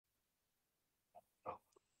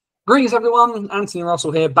Greetings, everyone. Anthony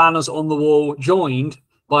Russell here, banners on the wall, joined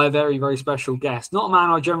by a very, very special guest. Not a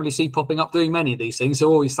man I generally see popping up doing many of these things,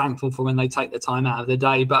 so always thankful for when they take the time out of their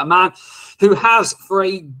day, but a man who has, for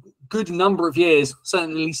a good number of years,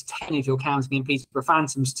 certainly at least 10 if you're counting in Peterborough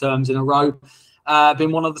Phantoms terms in a row,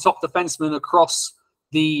 been one of the top defencemen across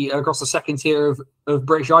the second tier of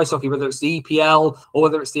British ice hockey, whether it's the EPL or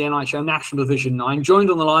whether it's the EIHL National Division. I'm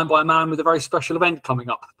joined on the line by a man with a very special event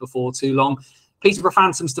coming up before too long. Peterborough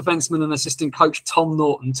Phantoms defenceman and assistant coach Tom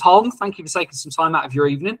Norton. Tom, thank you for taking some time out of your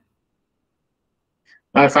evening.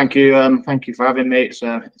 Thank you. Thank you for having me. It's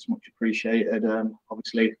much appreciated.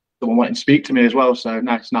 Obviously, someone wanting to speak to me as well, so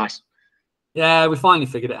no, it's nice. Yeah, we finally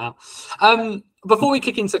figured it out. Before we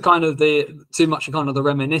kick into kind of too much of the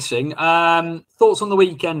reminiscing, thoughts on the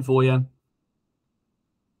weekend for you?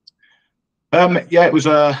 Yeah, it was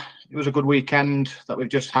a good weekend that we've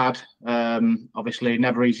just had. Obviously,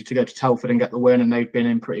 never easy to go to Telford and get the win, and they've been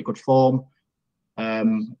in pretty good form.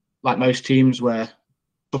 Like most teams, we're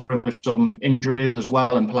suffering with some injuries as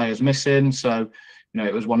well and players missing. So,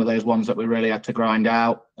 it was one of those ones that we really had to grind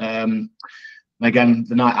out. And again,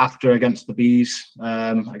 the night after against the Bees,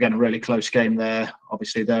 again, a really close game there.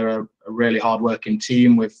 Obviously, they're a really hard-working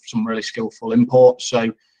team with some really skillful imports.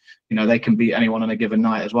 So, they can beat anyone on a given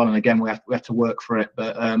night as well. And again, we have to work for it.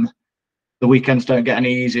 But the weekends don't get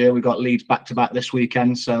any easier. We've got Leeds back-to-back this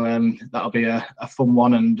weekend. So that'll be a fun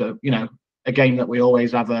one. And, a game that we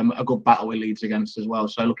always have a good battle with Leeds against as well.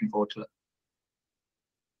 So looking forward to it.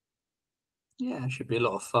 Yeah, it should be a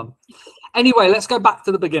lot of fun. Anyway, let's go back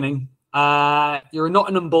to the beginning. You're a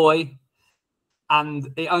Nottingham boy,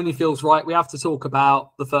 and it only feels right. We have to talk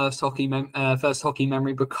about the first hockey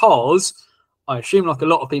memory, because I assume, like a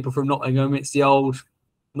lot of people from Nottingham, it's the old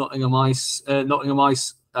Nottingham Ice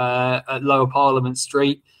at Lower Parliament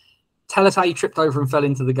Street. Tell us how you tripped over and fell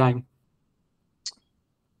into the game.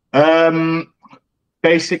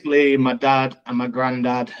 Basically, my dad and my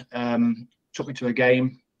granddad took me to a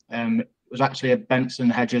game. It was actually a Benson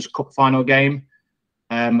Hedges Cup final game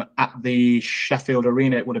at the Sheffield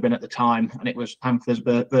Arena. It would have been at the time, and it was Panthers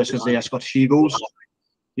versus the Scottish Eagles.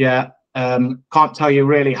 Yeah, can't tell you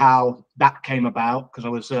really how that came about, because I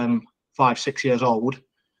was 5-6 years old.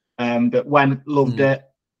 But went, loved it.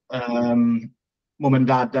 Mum and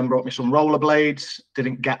dad then brought me some rollerblades.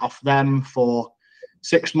 Didn't get off them for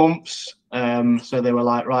 6 months. So they were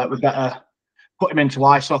like, right, we better put him into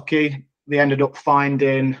ice hockey. They ended up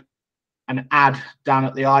finding an ad down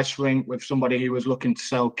at the ice rink with somebody who was looking to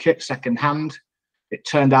sell kit second hand. It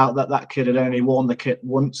turned out that kid had only worn the kit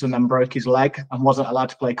once and then broke his leg and wasn't allowed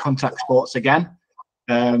to play contact sports again.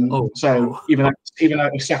 So even though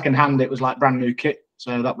it was second hand, it was like brand new kit.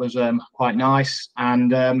 So that was quite nice.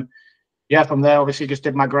 And yeah, from there, obviously just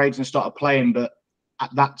did my grades and started playing. But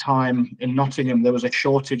at that time in Nottingham, there was a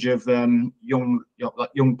shortage of young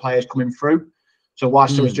players coming through. So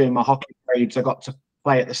whilst I was doing my hockey grades, I got to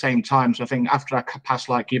play at the same time. So I think after I passed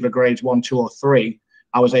like either grades 1, 2, or 3,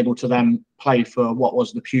 I was able to then play for what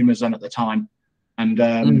was the Pumas then at the time. And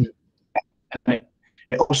it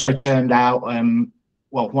also turned out,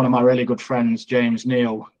 well, one of my really good friends, James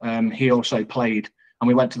Neal, he also played, and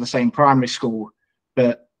we went to the same primary school.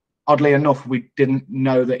 But oddly enough, we didn't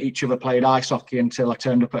know that each other played ice hockey until I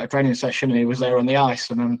turned up at a training session and he was there on the ice,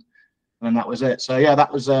 and then that was it. So yeah,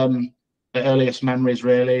 that was the earliest memories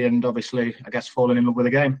really, and obviously I guess falling in love with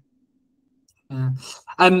the game.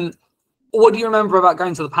 What do you remember about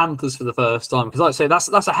going to the Panthers for the first time? Because like I say, that's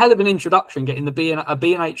a hell of an introduction, getting a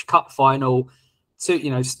B&H Cup final. To,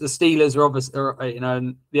 the Steelers are obviously,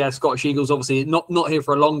 and yeah, Scottish Eagles obviously not here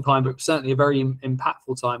for a long time, but certainly a very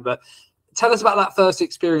impactful time. But tell us about that first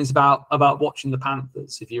experience about watching the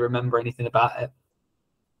Panthers, if you remember anything about it.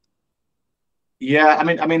 Yeah,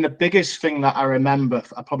 I mean, the biggest thing that I remember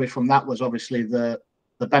probably from that was obviously the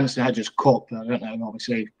Benson Hedges Cup. I don't know,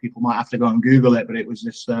 obviously people might have to go and Google it, but it was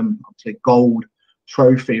this obviously gold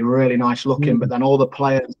trophy, really nice looking. But then all the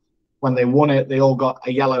players, when they won it, they all got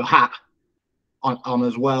a yellow hat on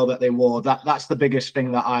as well that they wore. That's the biggest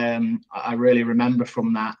thing that I really remember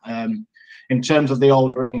from that. In terms of the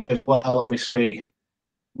old ring as well, obviously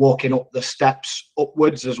walking up the steps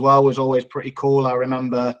upwards as well was always pretty cool. I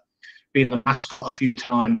remember being the mascot a few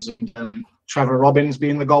times, and Trevor Robbins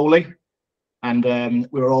being the goalie, and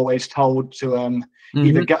we were always told to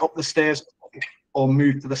either get up the stairs or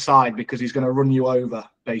move to the side, because he's going to run you over,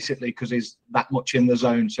 basically, because he's that much in the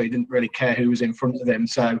zone. So he didn't really care who was in front of him.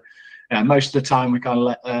 So most of the time we kind of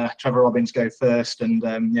let Trevor Robbins go first,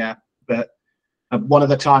 and yeah. But one of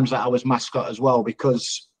the times that I was mascot as well,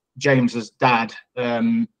 because James's dad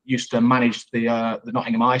used to manage the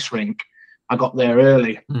Nottingham ice rink, I got there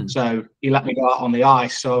early. So he let me go out on the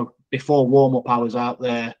ice. So before warm-up, I was out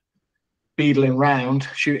there beadling round,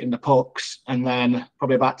 shooting the pucks. And then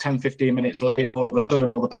probably about 10, 15 minutes later, all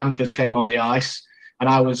the Panthers came on the ice. And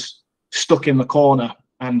I was stuck in the corner.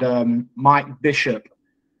 And Mike Bishop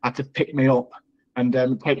had to pick me up and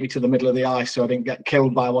take me to the middle of the ice so I didn't get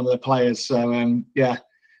killed by one of the players. So, yeah,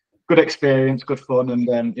 good experience, good fun.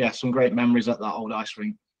 And, yeah, some great memories at that old ice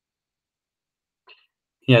rink.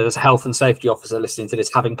 Yeah, there's a health and safety officer listening to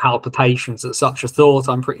this having palpitations at such a thought,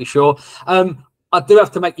 I'm pretty sure. I do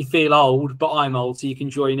have to make you feel old, but I'm old, so you can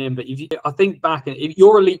join in. But I think back, and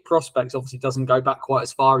your elite prospects obviously doesn't go back quite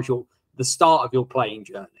as far as the start of your playing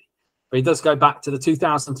journey. But it does go back to the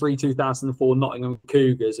 2003-2004 Nottingham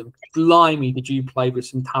Cougars. And blimey, did you play with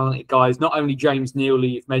some talented guys. Not only James Neely,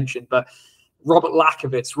 you've mentioned, but Robert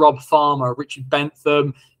Lakovitz, Rob Farmer, Richard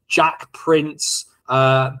Bentham, Jack Prince,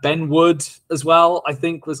 Ben Wood as well, I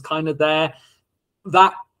think was kind of there.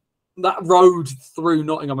 That road through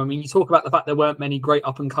Nottingham, I mean, you talk about the fact there weren't many great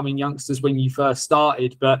up-and-coming youngsters when you first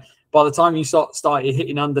started, but by the time you started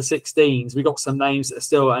hitting under 16s, we got some names that are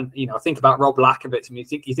still, and I think about Rob Lakovitz, and you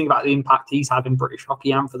think about the impact he's had in British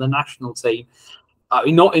hockey and for the national team.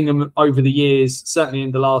 Nottingham over the years, certainly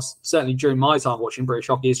during my time watching British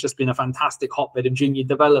hockey, has just been a fantastic hotbed of junior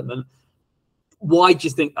development. Why do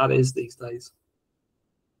you think that is these days?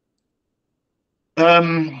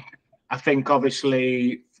 I think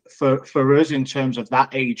obviously for us in terms of that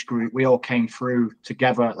age group, we all came through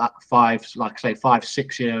together at that 5,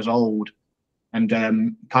 6 years old,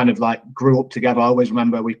 and kind of like grew up together. I always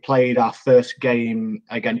remember we played our first game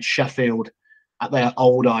against Sheffield at their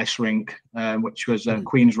old ice rink, which was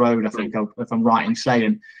Queen's Road, I think, if I'm right in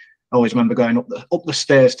saying. I always remember going up the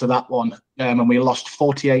stairs to that one, and we lost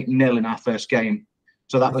 48-0 in our first game.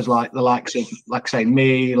 So that was like the likes of, like say,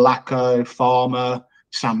 me, Lacko, Farmer,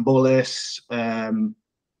 Sam Bullis,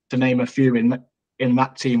 to name a few in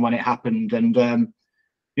that team when it happened. And I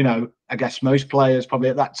guess most players probably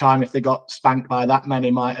at that time, if they got spanked by that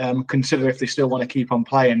many, might consider if they still want to keep on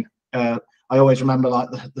playing. I always remember like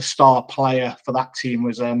the star player for that team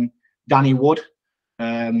was Danny Wood,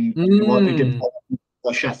 who did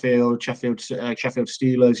for Sheffield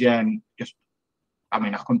Steelers, yeah, and just, I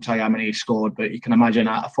mean, I couldn't tell you how many he scored, but you can imagine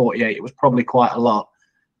out of 48, it was probably quite a lot.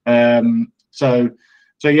 So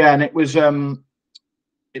yeah, and it was kind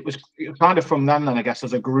of from then, I guess,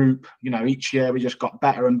 as a group, each year we just got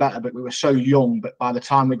better and better, but we were so young. But by the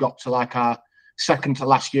time we got to like our second to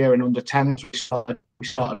last year in under 10s, we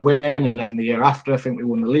started winning, and then the year after, I think we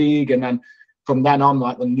won the league, and then from then on,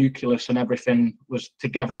 like the nucleus and everything was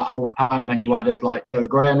together that whole time. And you added like Joe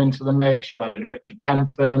Graham into the mix,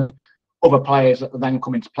 other players that were then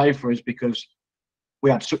coming to play for us because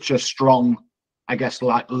we had such a strong, I guess,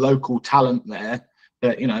 like local talent there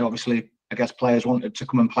that, obviously, I guess players wanted to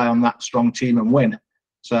come and play on that strong team and win.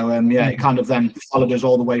 So, yeah, it kind of then followed us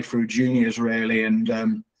all the way through juniors, really.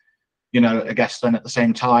 And, I guess then at the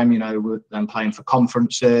same time, we're then playing for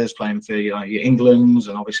conferences, playing for, your Englands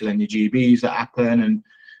and obviously then your GBs that happen. And,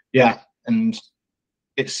 yeah, and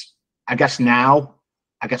it's, I guess now,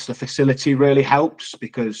 the facility really helps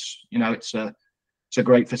because, it's a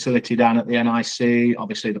great facility down at the NIC.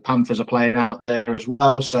 Obviously, the Panthers are playing out there as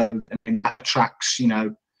well. So, I mean, that attracts,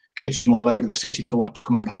 kids from all over the city to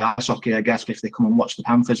come and play ice hockey, I guess, if they come and watch the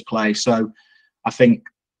Panthers play. So, I think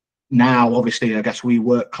now, obviously, I guess we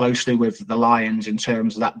work closely with the Lions in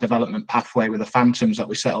terms of that development pathway with the Phantoms that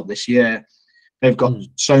we set up this year. They've got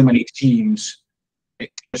so many teams.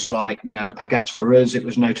 It's just like, I guess for us, it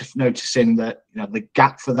was noticing that, the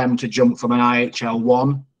gap for them to jump from an IHL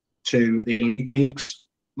 1 to the elite leagues,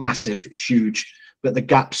 massive, huge. But the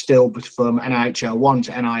gap still from NIHL 1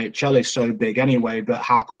 to NIHL is so big anyway. But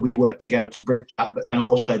how can we work together to bridge that? But then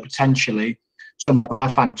also potentially some of our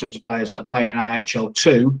Phantoms players that play in NIHL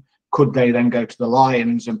 2, could they then go to the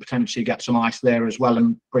Lions and potentially get some ice there as well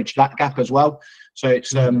and bridge that gap as well? So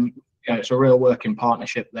it's it's a real working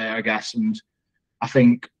partnership there, I guess. And I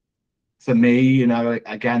think for me,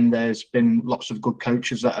 again, there's been lots of good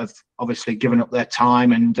coaches that have obviously given up their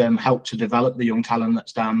time and helped to develop the young talent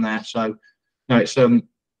that's down there. So, it's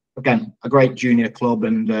again a great junior club,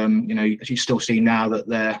 and as you still see now that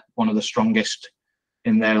they're one of the strongest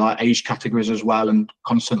in their like age categories as well, and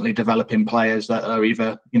constantly developing players that are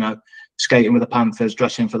either skating with the Panthers,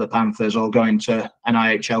 dressing for the Panthers, or going to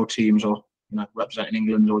NIHL teams, or representing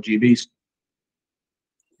England or GBs.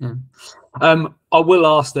 I will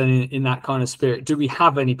ask then in that kind of spirit, do we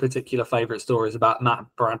have any particular favourite stories about Matt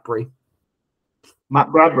Bradbury? Matt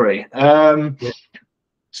Bradbury.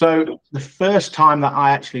 So the first time that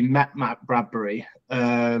I actually met Matt Bradbury,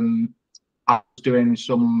 I I was doing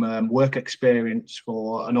some work experience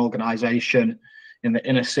for an organisation in the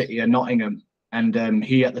inner city of Nottingham, and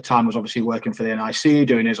he at the time was obviously working for the NIC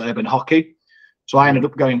doing his urban hockey. So I ended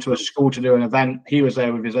up going to a school to do an event. He was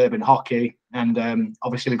there with his urban hockey, and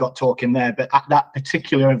obviously we got talking there. But at that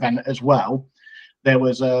particular event as well, there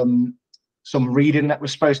was some reading that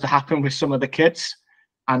was supposed to happen with some of the kids.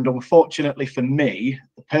 And unfortunately for me,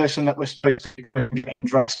 the person that was supposed to be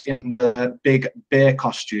dressed in the big bear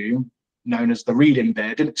costume, known as the reading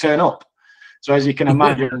bear, didn't turn up. So as you can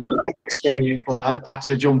imagine, I had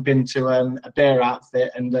to jump into a bear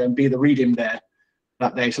outfit and be the reading bear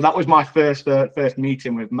that day. So that was my first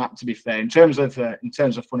meeting with Matt, to be fair. In terms of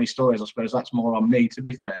funny stories, I suppose that's more on me, to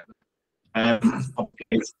be fair.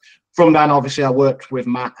 From then, obviously, I worked with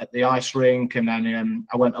Matt at the ice rink, and then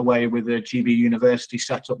I went away with the GB University,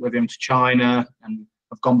 set up with him to China, and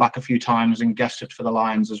I've gone back a few times and guested for the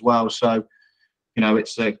Lions as well. So, you know,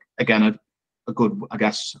 it's again a good, I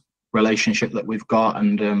guess, relationship that we've got,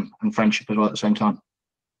 and friendship as well at the same time.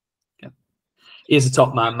 Yeah, he is a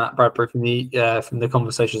top man, Matt Bradbury, from the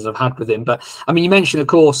conversations I've had with him. But I mean, you mentioned, of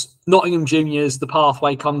course, Nottingham Juniors. The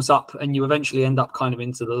pathway comes up, and you eventually end up kind of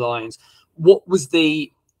into the Lions. What was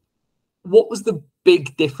the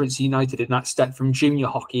big difference you noted in that step from junior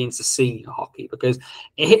hockey into senior hockey? Because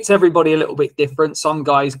it hits everybody a little bit different. Some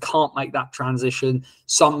guys can't make that transition.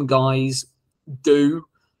 Some guys do.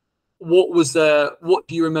 What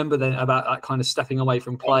do you remember then about that kind of stepping away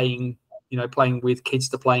from playing with kids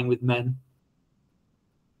to playing with men?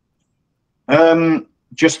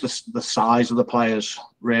 Just the size of the players,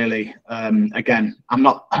 really. Again, I'm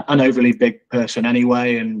not an overly big person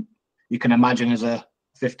anyway, and you can imagine as a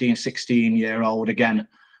 15, 16-year-old, again,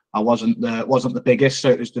 I wasn't the biggest, so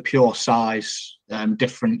it was the pure size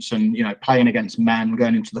difference, and playing against men,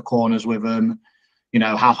 going into the corners with them,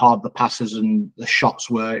 how hard the passes and the shots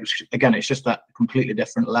were. It's just that completely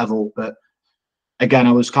different level. But again,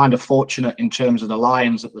 I was kind of fortunate in terms of the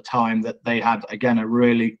Lions at the time that they had, again, a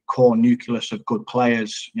really core nucleus of good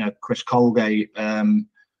players. Chris Colgate,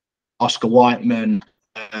 Oscar Whiteman,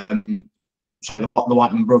 the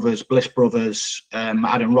Whiteman brothers, Bliss brothers,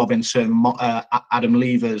 Adam Robinson, Adam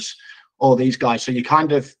Levers, all these guys. So you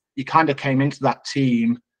kind of came into that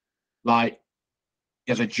team like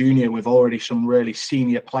as a junior with already some really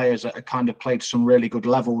senior players that had kind of played some really good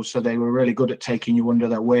levels. So they were really good at taking you under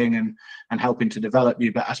their wing and helping to develop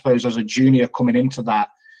you. But I suppose as a junior coming into that,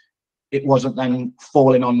 it wasn't then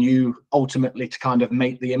falling on you ultimately to kind of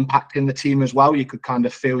make the impact in the team as well. You could kind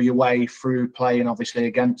of feel your way through playing obviously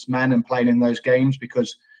against men and playing in those games,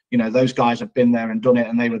 because those guys have been there and done it,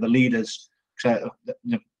 and they were the leaders. So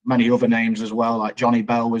many other names as well, like Johnny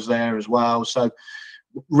Bell was there as well. So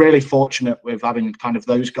really fortunate with having kind of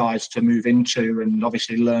those guys to move into and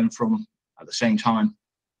obviously learn from at the same time.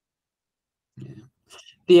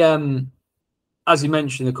 Yeah. As you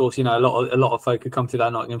mentioned, of course, a lot of folk who come through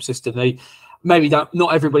that Nottingham system, they maybe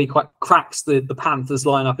not everybody quite cracks the Panthers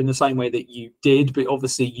lineup in the same way that you did, but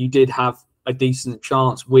obviously you did have a decent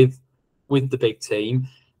chance with the big team.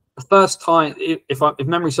 The first time, if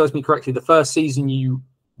memory serves me correctly, the first season you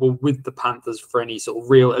were with the Panthers for any sort of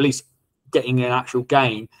real, at least getting an actual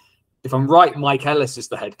game. If I'm right, Mike Ellis is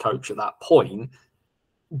the head coach at that point.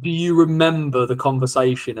 Do you remember the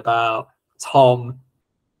conversation about, Tom,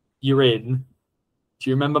 you're in? Do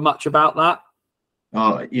you remember much about that?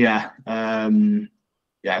 Oh yeah,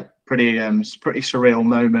 pretty surreal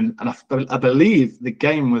moment. And I believe the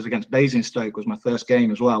game was against Basingstoke, was my first game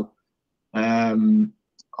as well.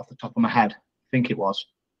 Off the top of my head, I think it was.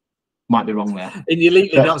 Might be wrong there. In the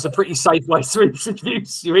elite league, that was a pretty safe way to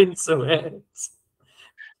introduce you into it.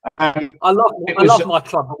 I love my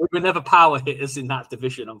club, but we were never power hitters in that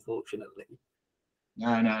division, unfortunately.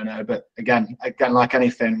 No. But again, like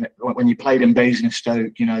anything, when you played in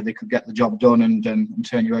Basingstoke, they could get the job done and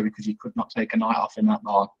turn you over because you could not take a night off in that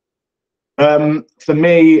bar. For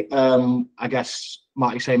me, I guess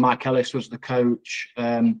might you say Mike Ellis was the coach.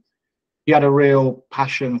 He had a real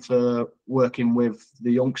passion for working with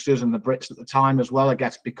the youngsters and the Brits at the time as well, I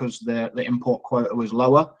guess, because the import quota was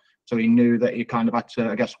lower. So he knew that he kind of had to,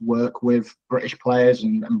 I guess, work with British players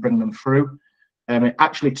and bring them through. It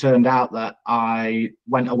actually turned out that I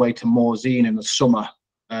went away to Morzine in the summer.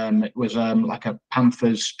 It was like a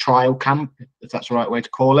Panthers trial camp, if that's the right way to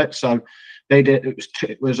call it. So they did.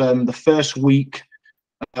 It was the first week.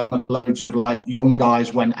 Loads of young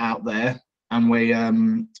guys went out there, and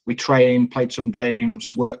we trained, played some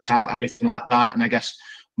games, worked out everything like that. And I guess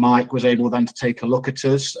Mike was able then to take a look at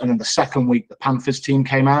us. And then the second week, the Panthers team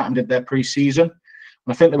came out and did their pre-season. And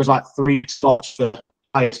I think there was like 3 slots for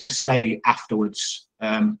players to stay afterwards.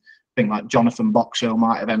 think like Jonathan Boxall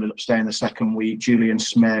might have ended up staying the second week, Julian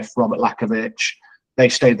Smith, Robert Lakovic, they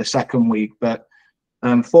stayed the second week. But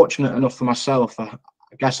fortunate enough for myself, I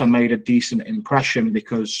guess I made a decent impression,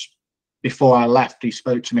 because before I left, he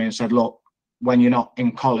spoke to me and said, look, when you're not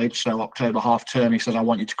in college, so October half term, he said, I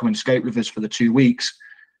want you to come and skate with us for the 2 weeks.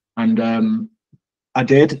 And I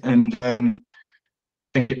did. And I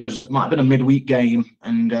think it might have been a midweek game.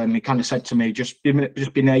 And he kind of said to me, just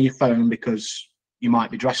be near your phone, because you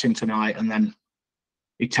might be dressing tonight. And then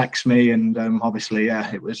he texted me, and obviously,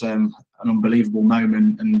 yeah, it was an unbelievable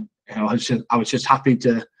moment. And I was just happy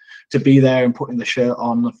to be there and putting the shirt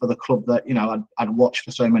on for the club that I'd watched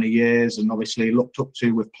for so many years, and obviously looked up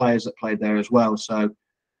to, with players that played there as well. So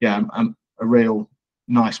yeah, a real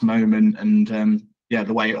nice moment. And yeah,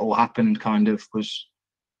 the way it all happened kind of was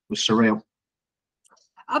surreal.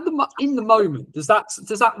 In the moment, does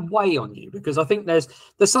that weigh on you? Because I think there's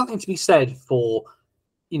something to be said for,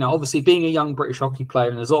 obviously being a young British hockey player,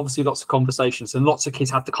 and there's obviously lots of conversations, and lots of kids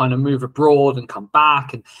have to kind of move abroad and come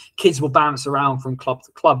back, and kids will bounce around from club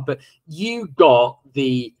to club. But you got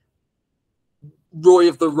the Roy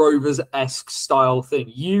of the Rovers-esque style thing.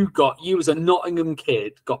 You as a Nottingham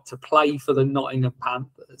kid got to play for the Nottingham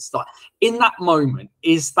Panthers. Like, in that moment,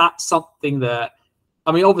 is that something that,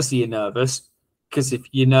 I mean, obviously you're nervous, because if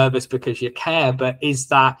you're nervous because you care, but is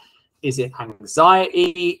it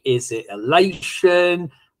anxiety? Is it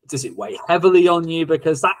elation? Does it weigh heavily on you?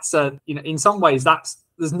 Because that's in some ways,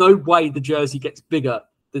 there's no way the jersey gets bigger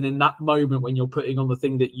than in that moment when you're putting on the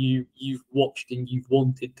thing that you've watched and you've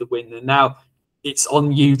wanted to win, and now it's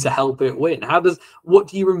on you to help it win. What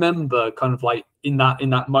do you remember kind of like in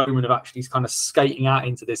that moment of actually kind of skating out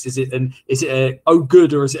into this? Is it a oh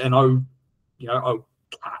good, or is it an oh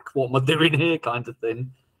cack, what am I doing here kind of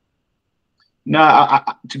thing? No,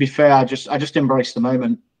 to be fair, I just embraced the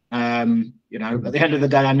moment. At the end of the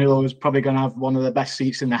day, I knew I was probably going to have one of the best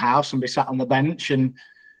seats in the house and be sat on the bench, and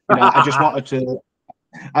I just wanted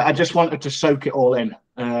to soak it all in.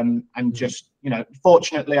 And just,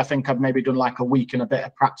 fortunately, I think I've maybe done like a week and a bit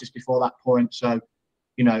of practice before that point. So,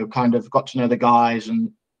 kind of got to know the guys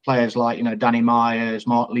and players like, Danny Myers,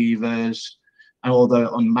 Mark Levers, and all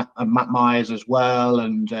Matt Myers as well,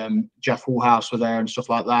 and Jeff Woolhouse were there and stuff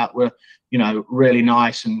like that. Were really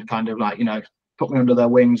nice, and kind of like put me under their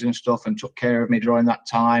wings and stuff, and took care of me during that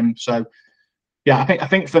time. So yeah, I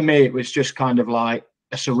think for me it was just kind of like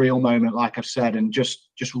a surreal moment, like I've said, and just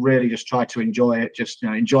really just try to enjoy it, just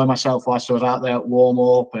enjoy myself whilst I was out there at warm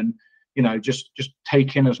up, and just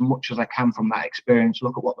take in as much as I can from that experience.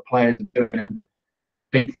 Look at what the players are doing.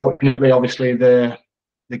 And fortunately, obviously the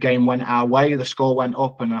game went our way, the score went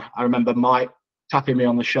up, and I remember Mike tapping me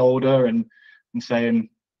on the shoulder and saying,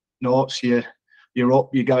 Norts, you're up,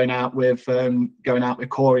 you're going out with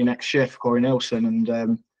Corey next shift, Corey Nilsson.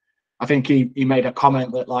 And I think he made a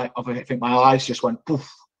comment that, like, I think my eyes just went poof,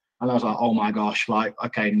 and I was like, oh my gosh, like,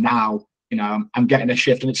 okay, now I'm getting a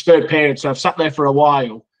shift, and it's third period, so I've sat there for a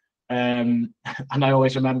while. And I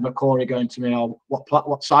always remember Corey going to me, oh,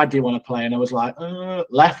 what side do you want to play? And I was like,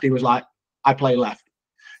 left. He was like, I play left,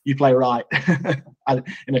 you play right,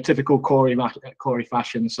 in a typical Corey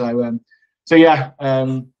fashion. So yeah,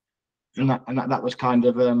 and that was kind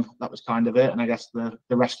of it. And I guess the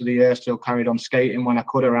rest of the year still carried on skating when I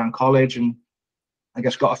could around college, and I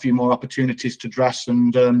guess got a few more opportunities to dress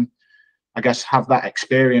and I guess have that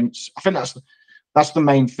experience. I think that's the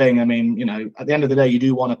main thing. I mean, at the end of the day, you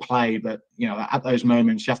do want to play, but at those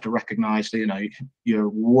moments, you have to recognise that you're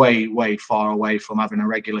way far away from having a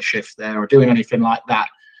regular shift there or doing anything like that.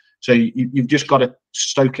 So you've just got to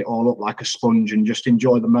stoke it all up like a sponge and just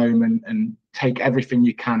enjoy the moment and take everything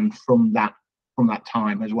you can from that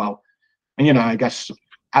time as well. And I guess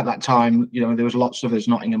at that time, there was lots of us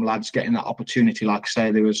Nottingham lads getting that opportunity. Like I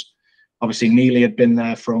say, there was obviously Neely had been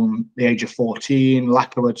there from the age of 14.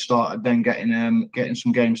 Lacko had started then getting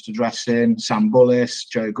some games to dress in. Sam Bullis,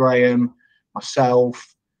 Joe Graham,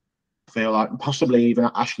 myself. I feel like possibly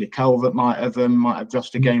even Ashley Calvert might have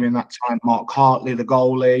just a game in that time. Mark Hartley, the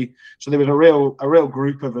goalie. So there was a real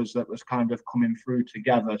group of us that was kind of coming through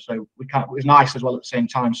together. So it was nice as well at the same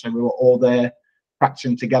time. So we were all there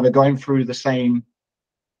practicing together, going through the same,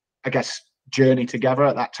 I guess, journey together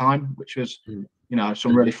at that time, which was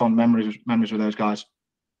some really fond memories with those guys.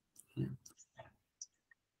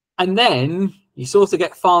 And then you sort of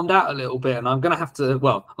get farmed out a little bit, and I'm going to have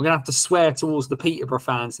to swear towards the Peterborough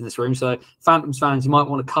fans in this room. So Phantoms fans, you might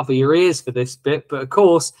want to cover your ears for this bit. But of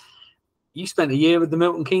course, you spent a year with the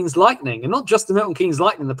Milton Keynes Lightning, and not just the Milton Keynes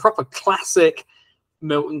Lightning, the proper classic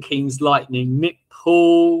Milton Keynes Lightning. Nick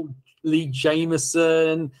Poole, Lee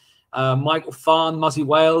Jameson, Michael Farn, Muzzy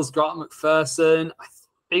Wales, Grant McPherson.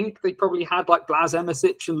 think they probably had like Blaz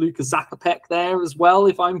Emisic and Luka Zakopek there as well,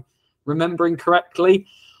 if I'm remembering correctly.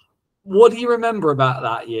 What do you remember about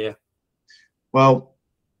that year? Well,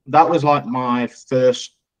 that was like my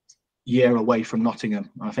first year away from Nottingham.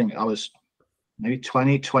 I think I was maybe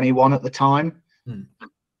 20, 21 at the time.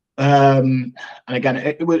 And again,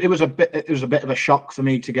 it was a bit of a shock for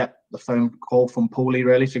me to get the phone call from Paulie,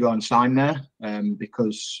 really, to go and sign there,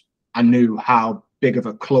 because I knew how big of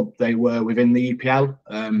a club they were within the EPL.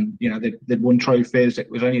 You know, they'd won trophies. It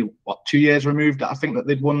was only 2 years removed, I think, that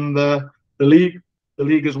they'd won the league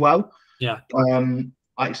as well. Yeah. Like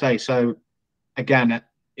I say, so again,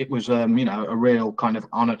 it was you know, a real kind of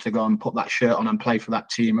honour to go and put that shirt on and play for that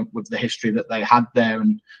team with the history that they had there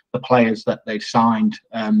and the players that they signed.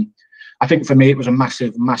 I think for me it was a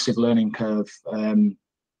massive learning curve,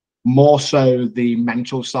 more so the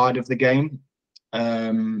mental side of the game,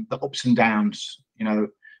 the ups and downs. You know,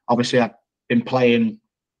 obviously I've been playing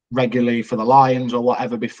regularly for the Lions or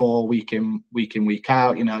whatever before, week in week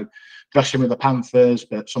out, you know, dressing with the Panthers,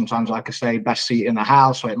 but sometimes, like I say, best seat in the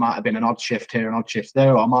house, so it might have been an odd shift here, an odd shift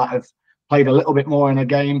there, or I might have played a little bit more in a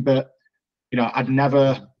game, but, you know, I'd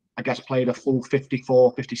never, I guess, played a full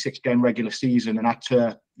 54, 56 game regular season and had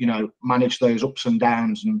to, you know, manage those ups and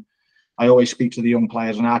downs. And I always speak to the young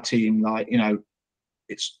players on our team, like, you know,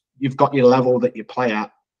 you've got your level that you play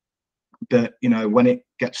at, but, you know, when it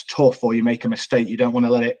gets tough or you make a mistake, you don't want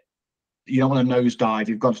to nosedive.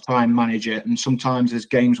 You've got to try and manage it. And sometimes there's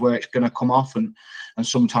games where it's going to come off and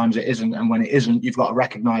sometimes it isn't. And when it isn't, you've got to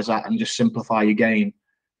recognize that and just simplify your game.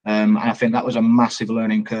 And I think that was a massive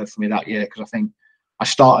learning curve for me that year, because I think I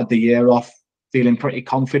started the year off feeling pretty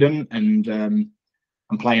confident and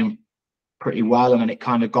playing pretty well. And then it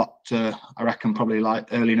kind of got to, I reckon, probably like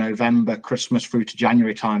early November, Christmas through to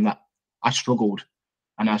January time, that I struggled.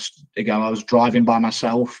 And I was driving by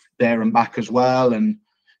myself there and back as well. And,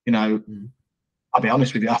 you know, I'll be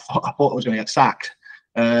honest with you, I thought I was going to get sacked.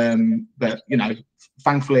 But, you know,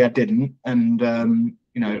 thankfully I didn't. And,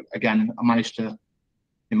 you know, again, I managed to,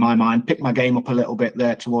 in my mind, pick my game up a little bit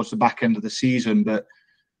there towards the back end of the season. But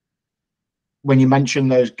when you mention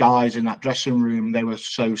those guys in that dressing room, they were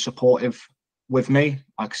so supportive with me.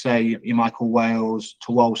 Like I say, your Michael Wales,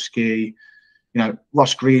 Tuwalski, you know,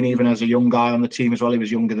 Ross Green, even as a young guy on the team as well, he was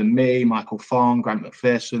younger than me, Michael Fong, Grant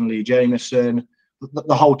McPherson, Lee Jameson,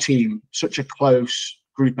 the whole team, such a close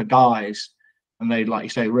group of guys. And they, like you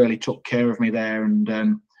say, really took care of me there.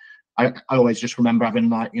 And I always just remember having,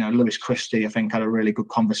 like, you know, Lewis Christie, I think, had a really good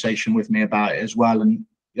conversation with me about it as well. And,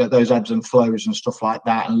 you know, those ebbs and flows and stuff like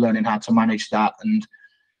that, and learning how to manage that. And,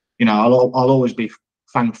 you know, I'll always be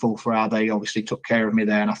thankful for how they obviously took care of me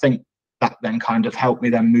there. And I think that then kind of helped me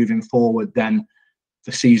then moving forward then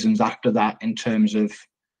for seasons after that, in terms of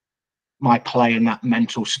my play in that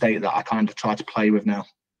mental state that I kind of try to play with now.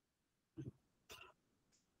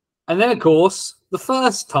 And then, of course, the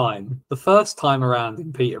first time around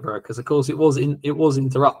in Peterborough, because of course it was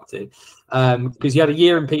interrupted, because you had a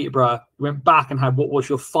year in Peterborough, you went back and had what was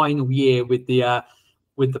your final year with the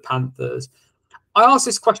Panthers. I asked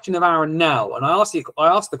this question of Aaron Nell, and I asked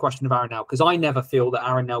the question of Aaron Nell because I never feel that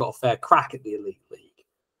Aaron Nell got a fair crack at the Elite League.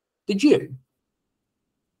 Did you?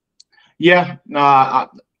 Yeah, no,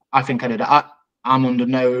 I think I did. I'm under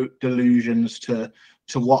no delusions to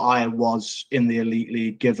what I was in the Elite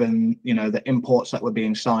League, given, you know, the imports that were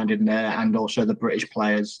being signed in there and also the British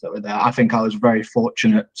players that were there. I think I was very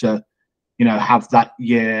fortunate to, you know, have that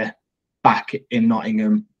year back in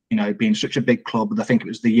Nottingham, you know, being such a big club. I think it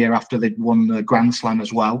was the year after they'd won the Grand Slam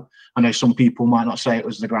as well. I know some people might not say it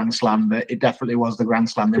was the Grand Slam, but it definitely was the Grand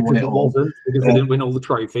Slam. They won it all. Because they didn't win all the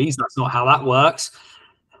trophies. That's not how that works.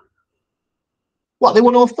 What, they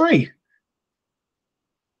won all three?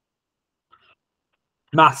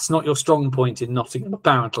 Maths not your strong point in Nottingham,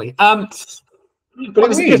 apparently. But it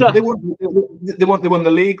was good. They won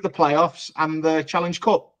the league, the playoffs, and the Challenge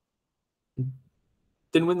Cup.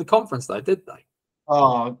 Didn't win the conference though, did they?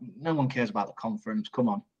 Oh, no one cares about the conference. Come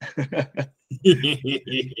on.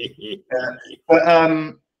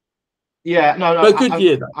 Yeah, no. But good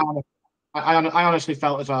year though. I honestly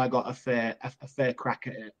felt as though I got a fair crack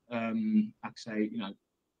at it. I'd say, you know,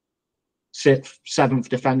 seventh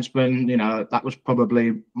defenceman, you know, that was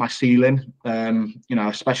probably my ceiling, you know,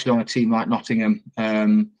 especially on a team like Nottingham.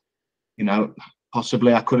 You know,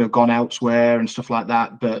 possibly I could have gone elsewhere and stuff like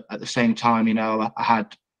that, but at the same time, you know, I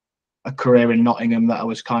had a career in Nottingham that I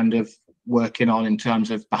was kind of working on in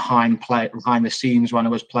terms of behind the scenes when I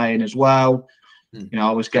was playing as well. You know,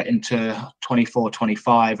 I was getting to 24,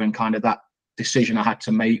 25, and kind of that decision I had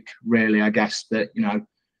to make, really, I guess, that, you know,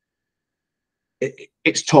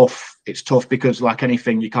 it's tough. It's tough because, like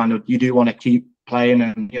anything, you do want to keep playing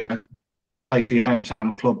and play for your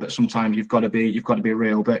own club, but sometimes you've got to be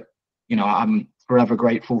real. But I'm forever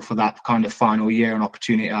grateful for that kind of final year and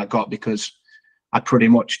opportunity I got, because I pretty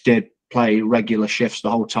much did play regular shifts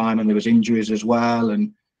the whole time, and there was injuries as well,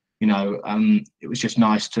 and it was just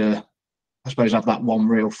nice to, I suppose, have that one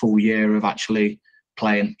real full year of actually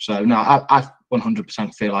playing. So no, I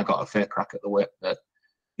 100% feel I got a fair crack at the whip. That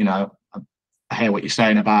I hear what you're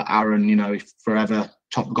saying about Aaron. He's forever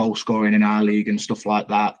top goal scoring in our league and stuff like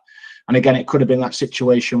that. And again, it could have been that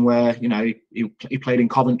situation where he played in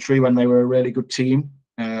Coventry when they were a really good team.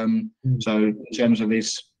 So in terms of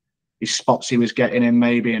his spots he was getting in,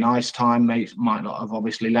 maybe in ice time, might not have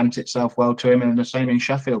obviously lent itself well to him, and the same in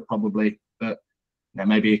Sheffield probably. But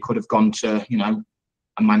maybe he could have gone to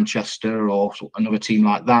a Manchester or another team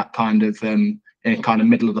like that, kind of in a kind of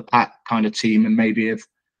middle of the pack kind of team, and maybe have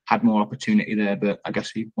had more opportunity there. But I guess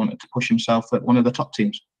he wanted to push himself at one of the top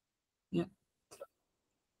teams. Yeah.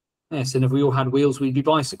 Yes, and if we all had wheels, we'd be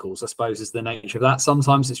bicycles, I suppose, is the nature of that.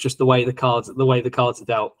 Sometimes it's just the way the cards are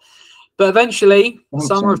dealt. But eventually,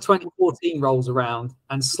 summer of 2014 rolls around,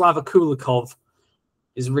 and Slava Kulikov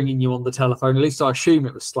is ringing you on the telephone. At least I assume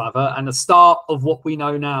it was Slava, and the start of what we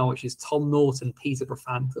know now, which is Tom Norton, Peterborough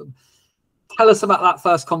Phantom. Tell us about that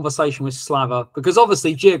first conversation with Slava, because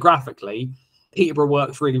obviously geographically, Peterborough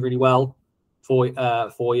works really, really well for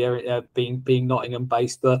you, being Nottingham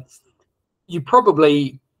based. But you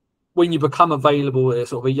probably, when you become available as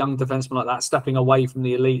sort of a young defenseman like that, stepping away from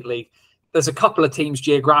the elite league, there's a couple of teams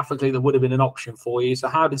geographically that would have been an option for you. So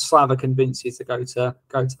how did Slava convince you to go to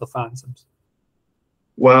the Phantoms?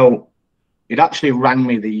 Well, it actually rang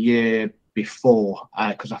me the year before,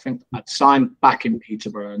 because I think I'd signed back in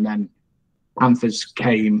Peterborough, and then Panthers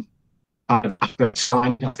came after I'd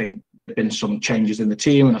signed. I think there'd been some changes in the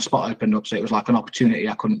team, and a spot opened up, so it was like an opportunity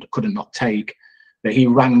I couldn't not take. But he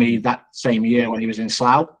rang me that same year when he was in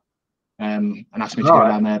Slough, and asked me to go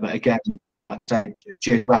down there. But again, I'd say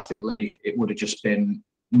geographically it would have just been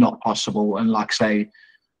not possible. And like I say,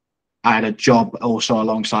 I had a job also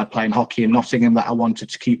alongside playing hockey in Nottingham that I wanted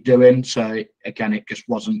to keep doing. So again, it just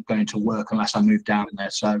wasn't going to work unless I moved down there.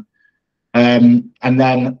 So and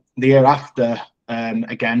then the year after,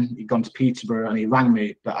 again, he'd gone to Peterborough and he rang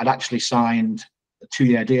me, but I'd actually signed a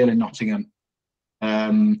 2-year deal in Nottingham.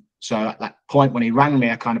 So at that point when he rang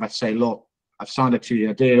me, I kind of had to say, look, I've signed a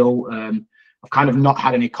 2-year deal. I've kind of not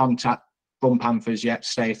had any contact from Panthers yet to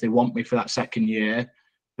say if they want me for that second year.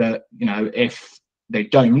 But, if they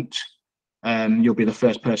don't, you'll be the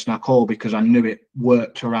first person I call, because I knew it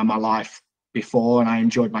worked around my life before and I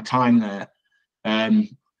enjoyed my time there.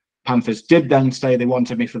 Panthers did then say they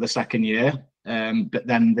wanted me for the second year, but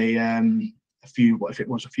then they a few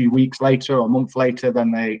weeks later or a month later,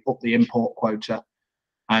 then they upped the import quota,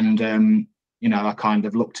 and I kind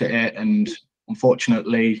of looked at it, and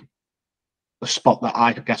unfortunately, the spot that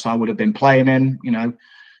I guess I would have been playing in,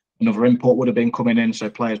 another import would have been coming in, so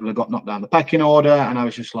players would have got knocked down the pecking order, and I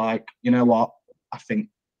was just like, you know what, I think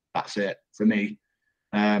that's it for me.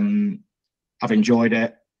 I've enjoyed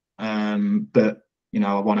it, but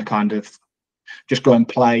I want to kind of just go and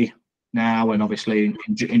play now, and obviously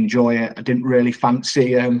enjoy it. I didn't really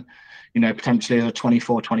fancy, potentially as a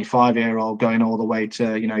 24, 25-year-old going all the way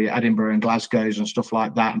to, your Edinburgh and Glasgow's and stuff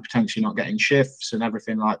like that, and potentially not getting shifts and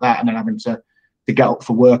everything like that, and then having to get up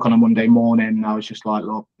for work on a Monday morning. I was just like,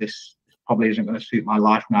 look, this probably isn't going to suit my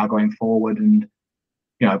life now going forward. And,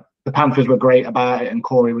 the Panthers were great about it, and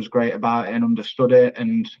Corey was great about it and understood it.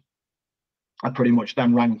 And I pretty much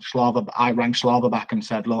then rang Slava back and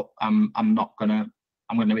said, look, I'm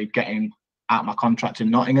going to be getting out my contract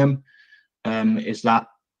in Nottingham. Is that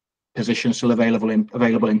position still available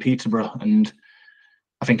in Peterborough? And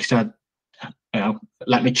I think he said,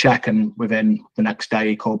 let me check, and within the next day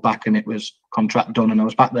he called back and it was contract done and I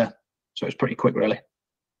was back there. So it was pretty quick, really.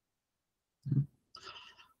 It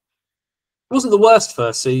wasn't the worst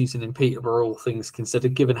first season in Peterborough, all things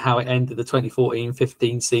considered, given how it ended the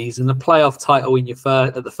 2014-15 season, the playoff title in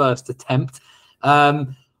at the first attempt.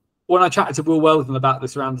 When I chatted to Will Weldon about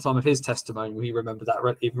this around the time of his testimony, he remembered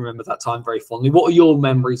that time very fondly. What are your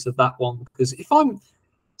memories of that one? Because if I'm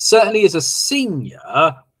certainly as a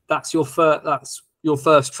senior, that's your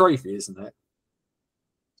first trophy, isn't it?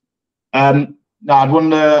 No,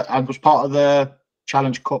 I was part of the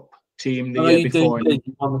Challenge Cup team the year before. You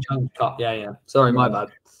won the Challenge Cup, yeah. Sorry, my bad.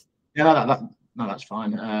 Yeah, no, that's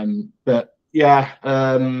fine. But yeah,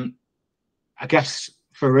 I guess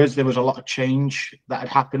for us there was a lot of change that had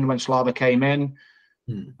happened when Slava came in.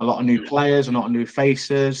 A lot of new players, a lot of new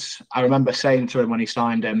faces. I remember saying to him when he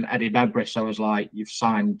signed Eddie Bebris, I was like, "You've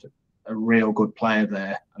signed a real good player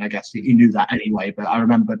there, and I guess he knew that anyway. But I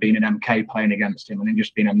remember being an MK playing against him, and him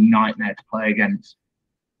just being a nightmare to play against.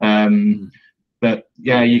 But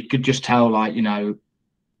yeah, you could just tell, like, you know,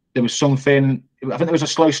 there was something. I think there was a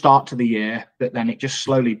slow start to the year, but then it just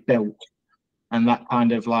slowly built, and that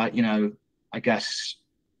kind of, like, you know, I guess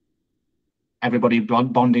everybody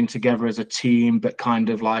bonding together as a team, but kind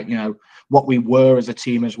of like, you know, what we were as a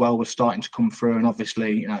team as well was starting to come through. And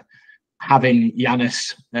obviously, you know, having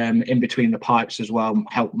Giannis in between the pipes as well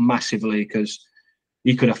helped massively, because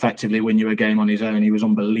he could effectively win you a game on his own. He was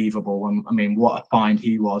unbelievable. I mean, what a find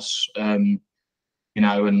he was, you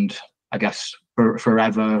know, and I guess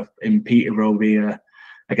forever in Peterborough will be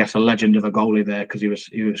I guess a legend of a goalie there, because he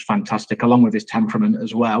was fantastic, along with his temperament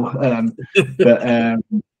as well.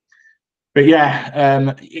 But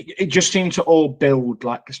yeah, it just seemed to all build,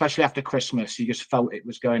 like, especially after Christmas, you just felt it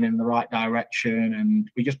was going in the right direction, and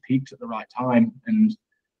we just peaked at the right time. And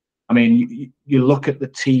I mean, you look at the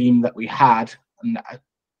team that we had, and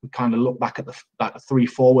we kind of look back at the 3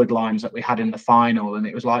 forward lines that we had in the final, and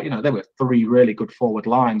it was like, you know, there were 3 really good forward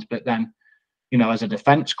lines, but then, you know, as a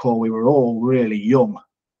defence core, we were all really young.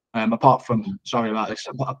 Apart from, sorry about this,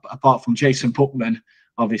 apart from Jason Putman.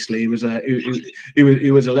 Obviously, he was a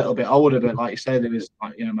little bit older, but like you say, there was,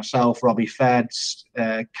 like, you know, myself, Robbie Feds,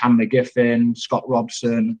 Cam McGiffin, Scott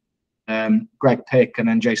Robson, Greg Pick, and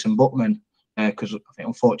then Jason Butman. Because I think,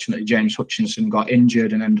 unfortunately, James Hutchinson got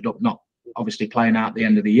injured and ended up not obviously playing out at the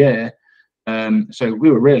end of the year. So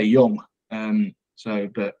we were really young.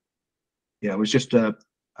 But yeah, it was just a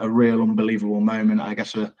real unbelievable moment. I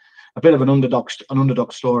guess a bit of an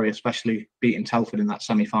underdog story, especially beating Telford in that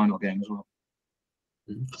semi-final game as well.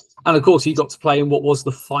 And of course, he got to play in what was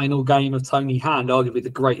the final game of Tony Hand, arguably the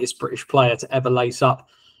greatest British player to ever lace up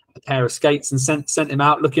a pair of skates, and sent him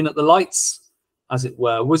out looking at the lights, as it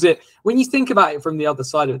were. Was it, when you think about it from the other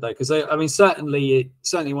side of it, though? Because I mean, certainly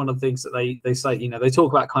one of the things that they say, you know, they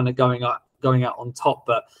talk about kind of going out on top,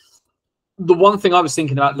 but the one thing I was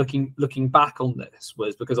thinking about looking back on this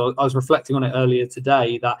was, because I was reflecting on it earlier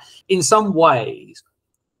today, that in some ways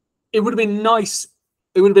it would have been nice.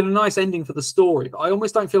 It would have been a nice ending for the story, but I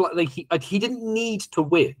almost don't feel like he didn't need to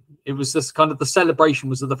win. It was just kind of the celebration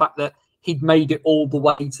was of the fact that he'd made it all the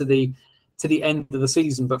way to the end of the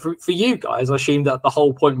season. But for you guys, I assume that the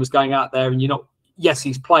whole point was going out there, and you're not. Yes,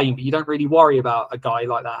 he's playing, but you don't really worry about a guy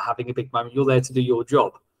like that having a big moment. You're there to do your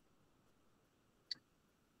job.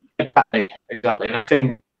 Exactly. And I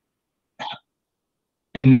think,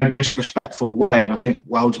 in a disrespectful way, I think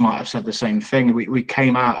Wells might have said the same thing. We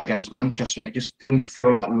came out against Manchester, I just didn't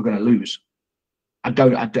feel like we were going to lose.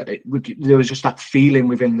 There was just that feeling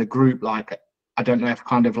within the group, like, I don't know if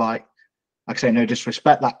kind of like I say, no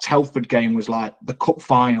disrespect, that Telford game was like the cup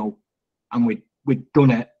final, and we'd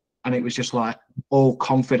done it, and it was just like all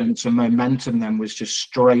confidence and momentum then was just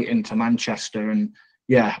straight into Manchester. And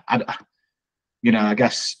yeah, you know, I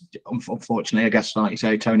guess, unfortunately, I guess, like you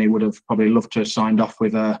say, Tony would have probably loved to have signed off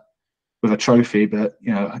with a trophy, but,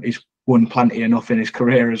 you know, he's won plenty enough in his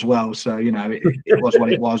career as well. So, you know, it was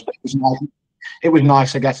what it was. But it was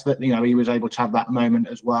nice, I guess, that, you know, he was able to have that moment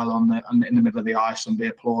as well in the middle of the ice and be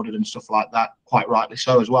applauded and stuff like that. Quite rightly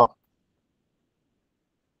so as well.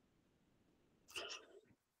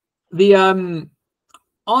 I've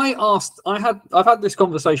had this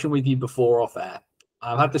conversation with you before off air.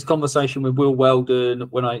 I've had this conversation with Will Weldon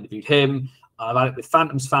when I interviewed him. I've had it with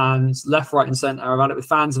Phantoms fans, left, right, and centre. I've had it with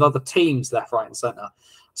fans of other teams, left, right, and centre.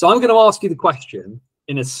 So I'm going to ask you the question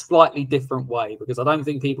in a slightly different way, because I don't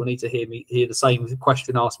think people need to hear the same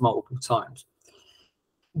question asked multiple times.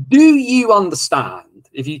 Do you understand,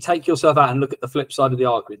 if you take yourself out and look at the flip side of the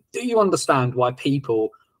argument, do you understand why people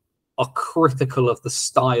are critical of the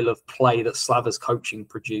style of play that Slava's coaching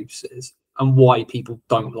produces, and why people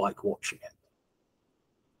don't like watching it?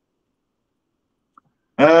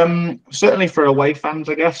 Certainly for away fans,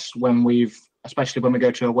 I guess, especially when we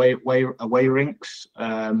go to away rinks,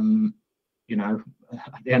 you know,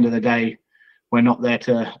 at the end of the day, we're not there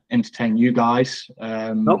to entertain you guys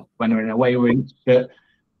when we're in away rinks. But,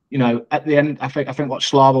 you know, at the end, I think what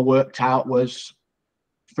Slava worked out was,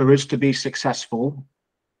 for us to be successful,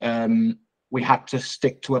 we had to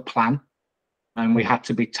stick to a plan, and we had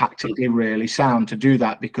to be tactically really sound to do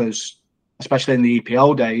that, because especially in the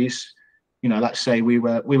EPL days, you know, let's say we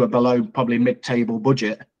were below probably mid-table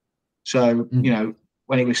budget. So, you know,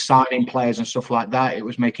 when he was signing players and stuff like that, it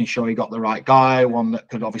was making sure he got the right guy, one that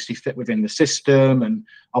could obviously fit within the system and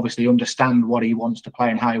obviously understand what he wants to play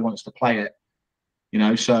and how he wants to play it. You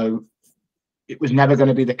know, so it was never going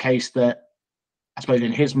to be the case that I suppose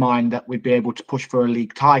in his mind that we'd be able to push for a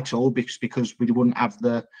league title because we wouldn't have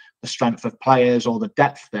the strength of players or the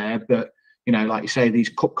depth there. But, you know, like you say, these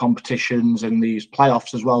cup competitions and these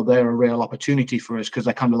playoffs as well, they're a real opportunity for us because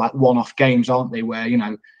they're kind of like one-off games, aren't they? Where, you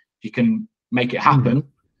know, you can make it happen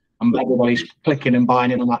and everybody's clicking and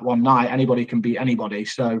buying in on that one night. Anybody can beat anybody.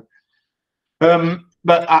 So,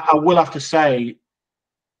 but I will have to say,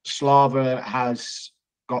 Slava has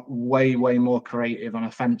got way more creative and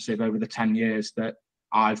offensive over the 10 years that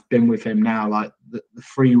I've been with him now. Like the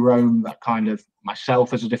free roam that kind of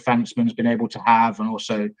myself as a defenseman has been able to have, and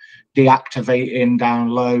also deactivating down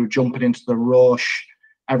low, jumping into the rush,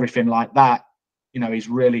 everything like that. You know, he's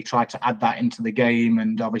really tried to add that into the game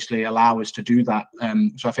and obviously allow us to do that.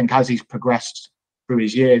 So I think as he's progressed through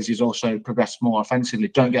his years, he's also progressed more offensively.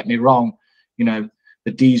 Don't get me wrong, you know,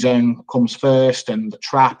 the D zone comes first and the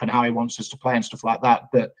trap and how he wants us to play and stuff like that.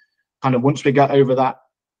 But kind of once we get over that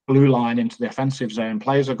blue line into the offensive zone,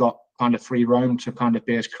 players have got kind of free roam to kind of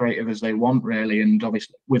be as creative as they want, really, and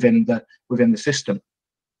obviously within the system.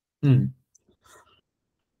 I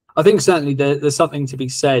think certainly there's something to be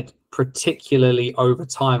said, particularly over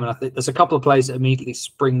time, and I think there's a couple of players that immediately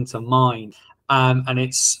spring to mind, and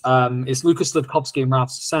it's Lucas Sludkovsky and Ralph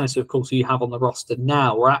Senes, of course, who you have on the roster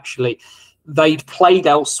now, where actually they'd played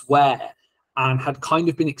elsewhere and had kind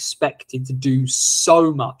of been expected to do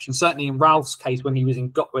so much. And certainly in Ralph's case, when he was in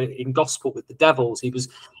Gosport with the Devils, he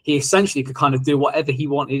essentially could kind of do whatever he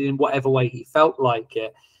wanted in whatever way he felt like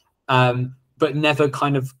it, but never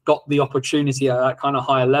kind of got the opportunity at that kind of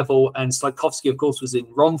higher level. And Sludkovsky, of course, was in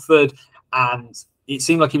Romford, and it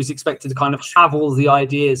seemed like he was expected to kind of have all the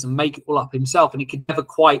ideas and make it all up himself, and he could never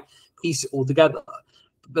quite piece it all together.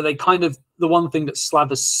 But they kind of, the one thing that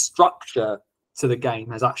Slava's structure to the game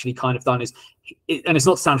has actually kind of done is, and it's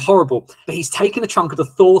not to sound horrible, but he's taken a chunk of the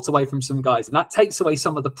thought away from some guys, and that takes away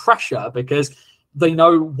some of the pressure because they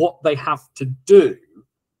know what they have to do,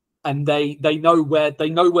 and they know where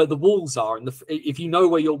the walls are, and if you know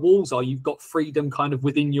where your walls are, you've got freedom kind of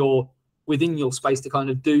within your space to kind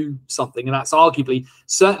of do something, and that's arguably,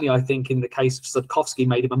 certainly I think in the case of Sludkovsky,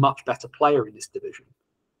 made him a much better player in this division.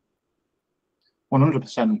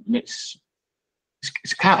 100%. It's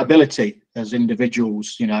accountability as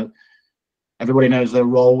individuals. You know, everybody knows their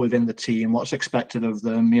role within the team, what's expected of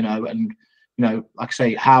them. You know, and you know, like I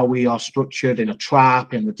say, how we are structured in a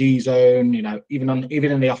trap, in the D zone. You know, even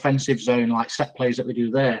in the offensive zone, like set plays that we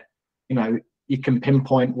do there. You know, you can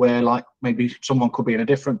pinpoint where like maybe someone could be in a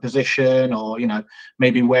different position, or you know,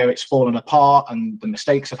 maybe where it's fallen apart and the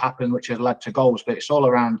mistakes have happened, which has led to goals. But it's all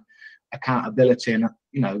around accountability, and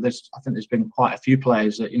you know, I think there's been quite a few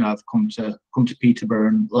players that, you know, have come to Peterborough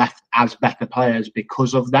and left as better players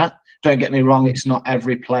because of that. Don't get me wrong, it's not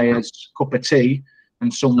every player's cup of tea,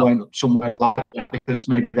 and some won't like it because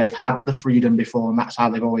maybe they've had the freedom before and that's how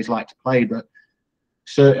they've always liked to play. But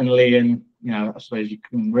certainly, in, you know, I suppose you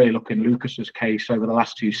can really look in Lucas's case over the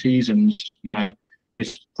last 2 seasons, you know,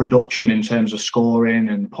 his production in terms of scoring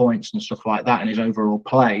and points and stuff like that, and his overall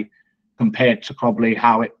play, compared to probably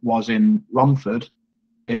how it was in Romford,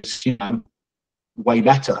 is, you know, way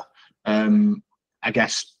better. I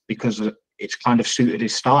guess because it's kind of suited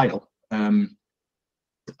his style.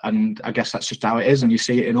 And I guess that's just how it is. And you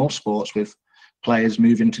see it in all sports with players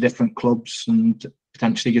moving to different clubs and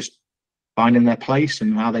potentially just finding their place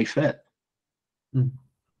and how they fit.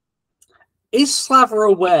 Is Slava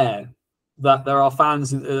aware that there are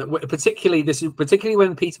fans, particularly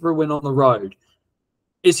when Peterborough win on the road?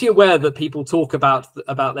 Is he aware that people talk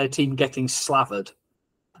about their team getting slavered?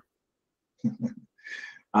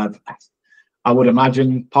 I would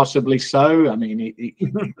imagine possibly so. I mean,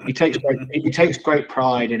 he takes great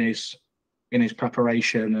pride in his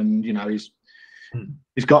preparation, and you know, he's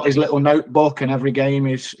got his little notebook, and every game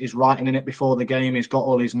is writing in it before the game. He's got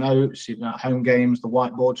all his notes. Even at home games, the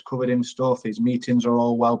whiteboard's covered in stuff. His meetings are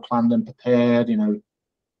all well planned and prepared. You know,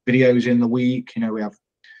 videos in the week. You know, we have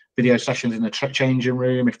video sessions in the changing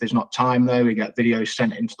room. If there's not time though, we get videos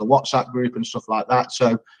sent into the WhatsApp group and stuff like that.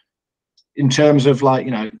 So in terms of, like,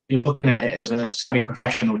 you know, you're looking at it as a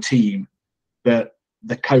semi-professional team, but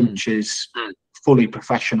the coach is fully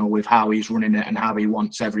professional with how he's running it and how he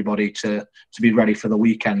wants everybody to be ready for the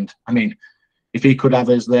weekend. I mean, if he could have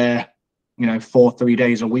us there, you know, 3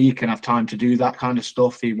 days a week and have time to do that kind of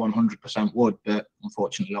stuff, he 100% would. But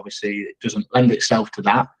unfortunately, obviously, it doesn't lend itself to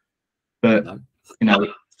that. But you know,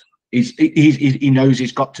 he knows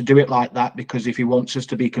he's got to do it like that, because if he wants us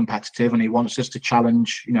to be competitive and he wants us to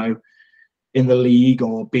challenge, you know, in the league,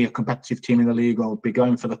 or be a competitive team in the league, or be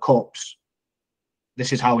going for the cups,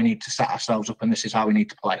 this is how we need to set ourselves up, and this is how we need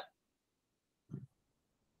to play.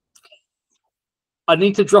 I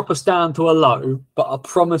need to drop us down to a low, but I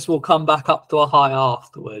promise we'll come back up to a high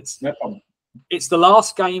afterwards. No problem. It's the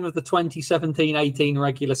last game of the 2017-18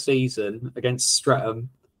 regular season against Streatham.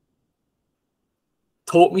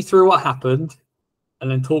 Talk me through what happened, and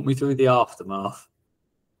then talk me through the aftermath.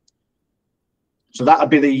 So that would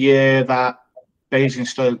be the year that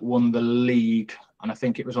Basingstoke won the league, and I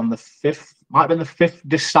think it was on the 5th, might have been the 5th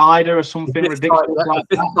decider or something ridiculous like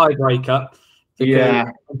that. Tiebreaker. Yeah.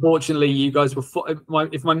 Unfortunately, you guys were,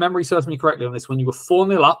 if my memory serves me correctly on this one, you were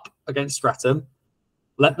 4-0 up against Streatham,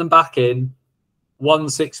 let them back in,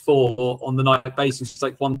 1-6-4 on the night.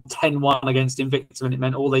 Basingstoke won 10-1 against Invictus, and it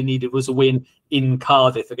meant all they needed was a win in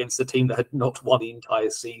Cardiff against a team that had not won the entire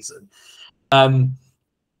season.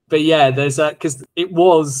 But yeah, there's because it,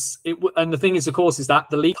 and the thing is, of course, is that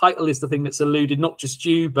the league title is the thing that's eluded not just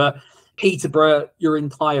you, but Peterborough, your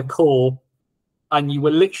entire core, and you were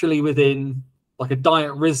literally within like a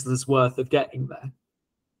Diet Rizzler's worth of getting there.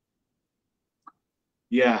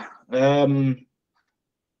 Yeah.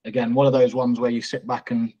 Again, one of those ones where you sit back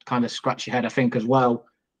and kind of scratch your head, I think, as well.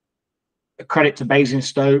 A credit to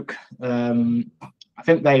Basingstoke. I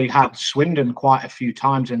think they had Swindon quite a few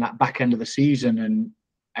times in that back end of the season. And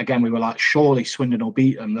again, we were like, surely Swindon will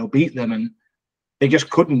beat them. They'll beat them. And they just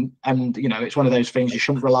couldn't. And, you know, it's one of those things you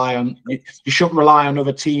shouldn't rely on. You shouldn't rely on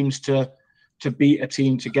other teams to beat a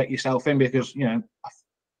team to get yourself in, because, you know,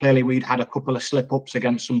 clearly we'd had a couple of slip-ups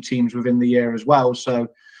against some teams within the year as well. So,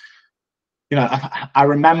 you know, I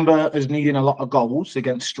remember us needing a lot of goals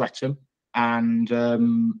against Streatham, and I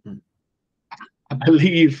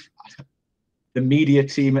believe the media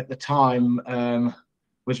team at the time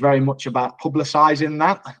was very much about publicising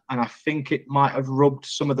that, and I think it might have rubbed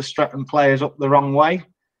some of the Streatham players up the wrong way.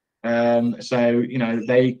 So, you know,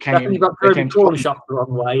 they came. Jeremy Cornish up the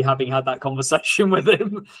wrong way, having had that conversation with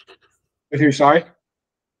him. With who? Sorry.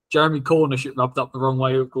 Jeremy Cornish, it rubbed up the wrong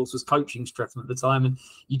way, of course, was coaching Streatham at the time. And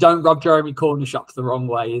you don't rub Jeremy Cornish up the wrong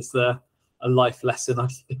way, is there a life lesson, I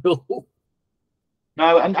feel?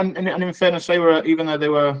 No, and in fairness, they were, even though they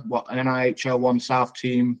were, an EIHL 1 South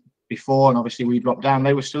team before, and obviously we dropped down,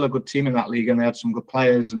 they were still a good team in that league, and they had some good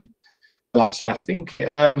players. I think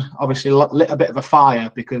obviously lit a bit of a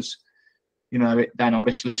fire, because, you know, it then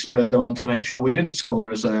obviously we didn't score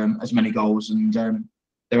as many goals, and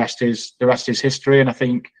the rest is history. And I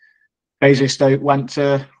think Basingstoke went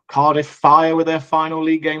to Cardiff Fire with their final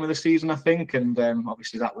league game of the season, I think, and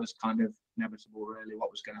obviously that was kind of inevitable, really,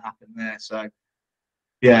 what was going to happen there. So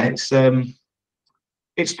yeah,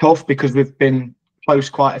 it's tough because we've been close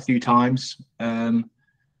quite a few times,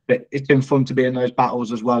 but it's been fun to be in those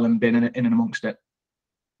battles as well and been in and amongst it.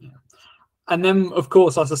 Yeah. And then, of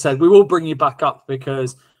course, as I said, we will bring you back up,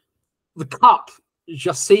 because the Cup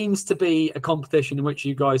just seems to be a competition in which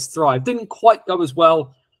you guys thrive. Didn't quite go as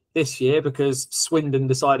well this year because Swindon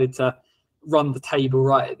decided to run the table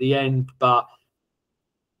right at the end. But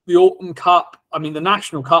the Autumn Cup, I mean, the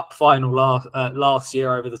National Cup final last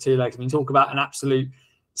year over the 2 legs, I mean, talk about an absolute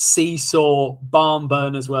seesaw, barn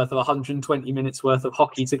burners worth of 120 minutes worth of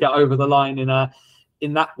hockey to get over the line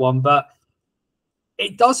in that one. But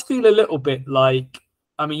it does feel a little bit like,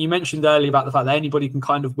 I mean, you mentioned earlier about the fact that anybody can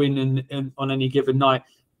kind of win on any given night.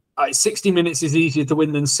 60 minutes is easier to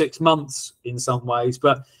win than 6 months in some ways.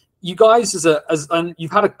 But you guys, and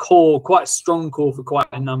you've had a core, quite a strong core for quite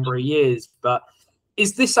a number of years. But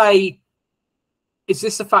is this a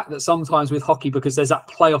fact that sometimes with hockey, because there's that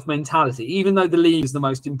playoff mentality, even though the league is the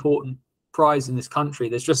most important prize in this country,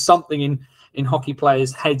 there's just something in hockey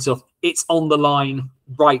players' heads of it's on the line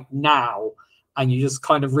right now, and you just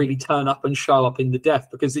kind of really turn up and show up in the death,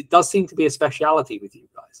 because it does seem to be a speciality with you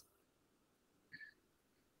guys.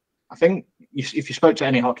 I think if you spoke to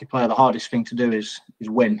any hockey player, the hardest thing to do is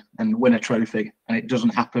win a trophy, and it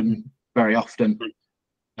doesn't happen very often.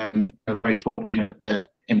 Very fortunate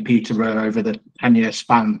in Peterborough over the 10-year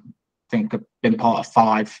span, I think I've been part of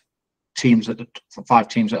 5 teams that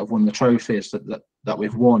have won the trophies that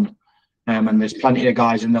we've won, and there's plenty of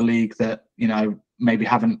guys in the league that, you know, maybe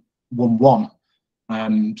haven't won one.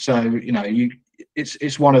 So, you know,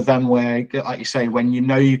 it's one of them where, like you say, when you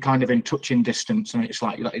know you're kind of in touching distance, and it's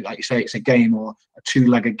like you say, it's a game or a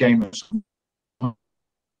 2-legged game or something.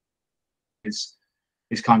 It's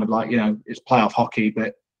kind of like, you know, it's playoff hockey,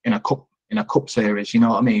 but in a cup series, you know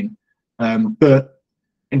what I mean? But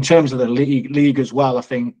in terms of the league as well, I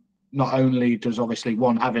think not only does obviously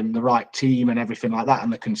one having the right team and everything like that,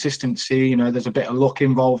 and the consistency, you know, there's a bit of luck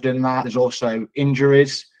involved in that. There's also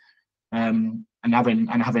injuries, and having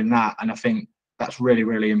that, and I think that's really,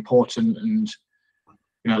 really important. And,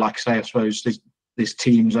 you know, like I say, I suppose there's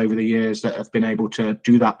teams over the years that have been able to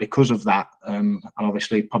do that because of that, and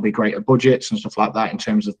obviously probably greater budgets and stuff like that in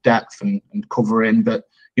terms of depth and covering. But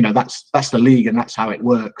you know, that's the league, and that's how it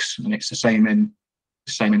works, and it's the same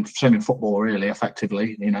in football, really,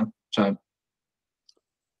 effectively. You know, so.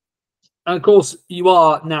 And of course, you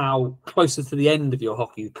are now closer to the end of your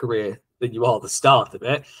hockey career than you are the start of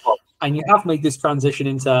it, and you have made this transition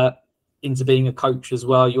into being a coach as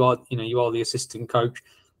well. You are the assistant coach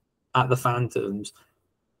at the Phantoms.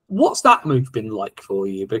 What's that move been like for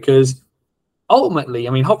you? Because ultimately,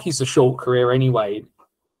 I mean, hockey's a short career anyway.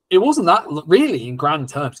 It wasn't that really, in grand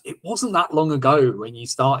terms, it wasn't that long ago when you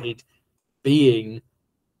started being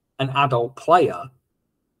an adult player.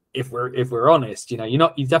 If we're honest, you know,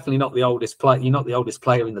 you're definitely not the oldest player. You're not the oldest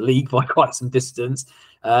player in the league by quite some distance.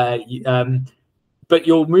 But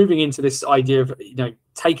you're moving into this idea of, you know,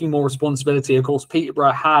 taking more responsibility. Of course,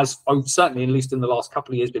 Peterborough has, certainly, at least in the last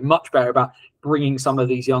couple of years, been much better about bringing some of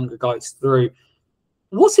these younger guys through.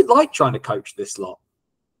 What's it like trying to coach this lot?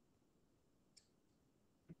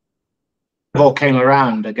 It all came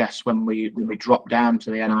around, I guess, when we dropped down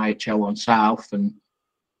to the EIHL 1 South, and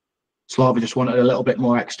Slava just wanted a little bit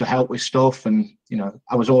more extra help with stuff. And you know,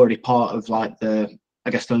 I was already part of like the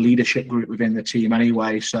leadership group within the team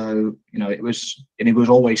anyway. So you know, he was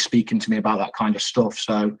always speaking to me about that kind of stuff.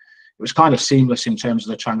 So it was kind of seamless in terms of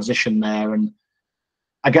the transition there. And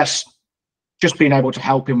I guess just being able to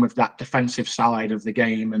help him with that defensive side of the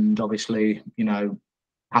game, and obviously, you know,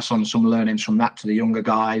 pass on some learnings from that to the younger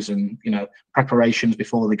guys, and you know, preparations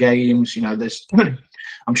before the games. You know, there's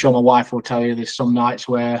I'm sure my wife will tell you there's some nights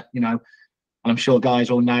where, you know, and I'm sure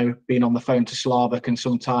guys all know, being on the phone to Slava can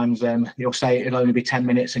sometimes you'll say it'll only be 10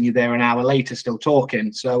 minutes and you're there an hour later still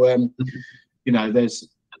talking. So you know, there's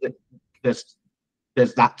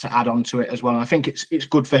that to add on to it as well. And I think it's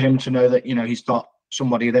good for him to know that, you know, he's got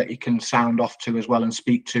somebody that he can sound off to as well and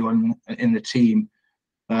speak to in the team.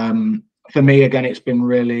 For me, again, it's been a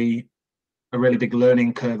really big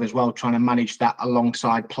learning curve as well, trying to manage that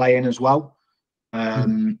alongside playing as well.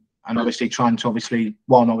 And obviously trying to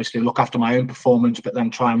look after my own performance, but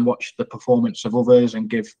then try and watch the performance of others and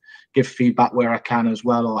give feedback where I can as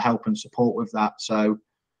well, or help and support with that. So,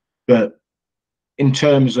 but in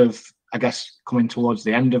terms of, I guess, coming towards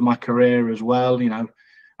the end of my career as well, you know,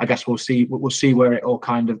 I guess we'll see where it all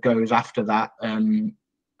kind of goes after that.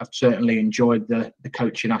 I've certainly enjoyed the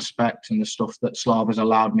coaching aspect and the stuff that Slava's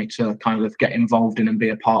allowed me to kind of get involved in and be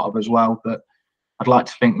a part of as well. But I'd like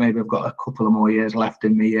to think maybe I've got a couple of more years left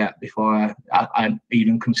in me yet before I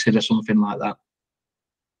even consider something like that.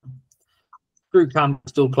 Drew Campbell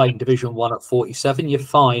still playing Division 1 at 47. You're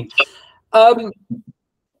fine.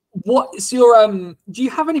 What's your do you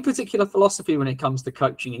have any particular philosophy when it comes to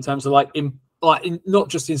coaching, in terms of not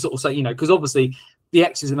just in sort of, say, you know, because obviously the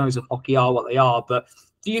X's and O's of hockey are what they are, but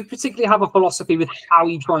do you particularly have a philosophy with how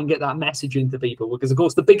you try and get that message into people? Because of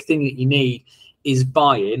course the big thing that you need is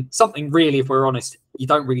buy-in. Something really, if we're honest, you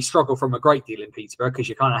don't really struggle from a great deal in Peterborough, because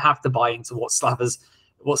you kind of have to buy into what Slava's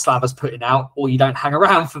putting out, or you don't hang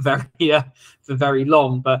around for very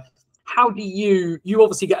long. But how do you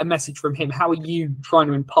obviously get a message from him? How are you trying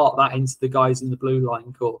to impart that into the guys in the Blue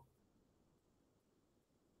Line Corps?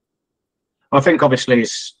 I think obviously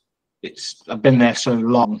it's I've been there so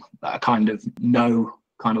long that I kind of know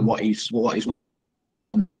kind of what he's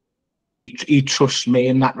he trusts me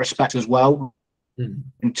in that respect as well.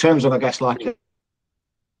 In terms of, I guess, like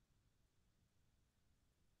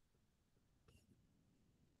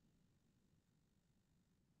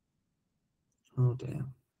oh dear,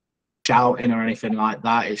 shouting or anything like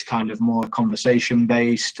that, it's kind of more conversation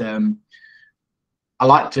based. I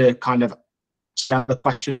like to kind of start the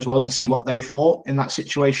question as well, see what they thought in that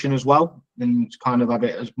situation as well, and kind of have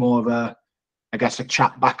it as more of a, I guess, a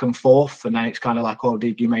chat back and forth. And then it's kind of like, oh,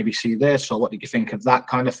 did you maybe see this, or what did you think of that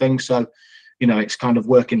kind of thing? So, you know, it's kind of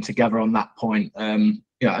working together on that point. You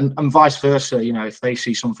know, and vice versa. You know, if they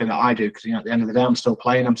see something that I do, because, you know, at the end of the day, I'm still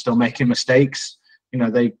playing, I'm still making mistakes. You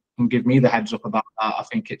know, they can give me the heads up about that. I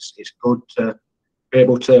think it's good to be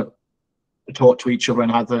able to talk to each other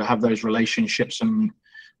and have those relationships and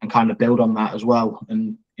kind of build on that as well.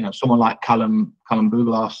 And you know, someone like Callum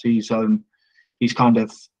Buglas, he's kind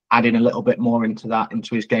of adding a little bit more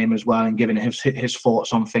into his game as well, and giving his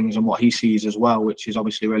thoughts on things and what he sees as well, which is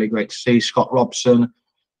obviously really great to see. Scott Robson,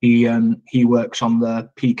 he works on the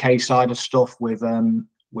PK side of stuff with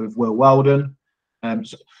Will Weldon.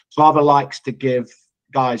 Slava likes to give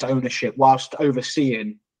guys ownership whilst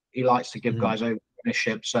overseeing. He likes to give guys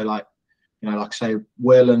ownership. So, like, you know, like I say,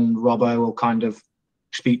 Will and Robbo will kind of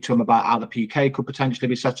speak to him about how the PK could potentially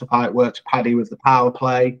be set up, how it works. Paddy with the power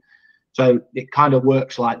play. So it kind of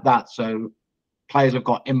works like that. So players have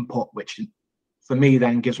got input, which for me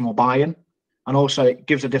then gives more buy-in. And also it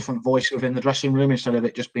gives a different voice within the dressing room instead of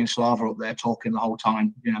it just being Slava up there talking the whole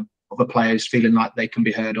time, you know, other players feeling like they can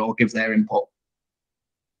be heard or give their input.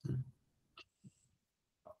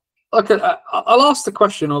 Okay, I'll ask the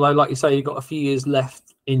question, although like you say, you've got a few years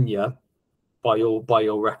left in you by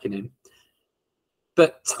your reckoning.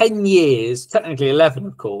 But 10 years, technically 11,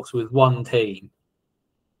 of course, with one team.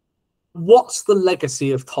 What's the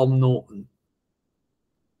legacy of Tom Norton?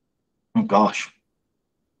 Oh, gosh.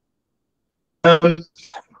 I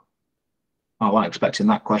wasn't expecting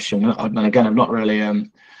that question. And again, I've not really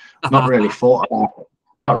thought about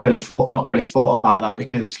that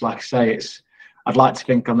because, like I say, I'd like to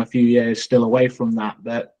think I'm a few years still away from that,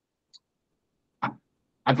 but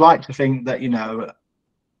I'd like to think that, you know,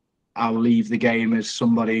 I'll leave the game as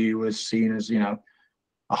somebody who was seen as, you know,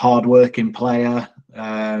 a hard-working player,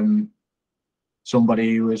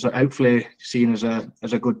 somebody who was hopefully seen as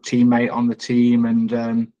a good teammate on the team,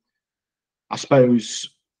 and I suppose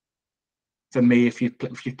for me, if you're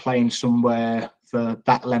playing somewhere for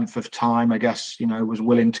that length of time, I guess, you know, was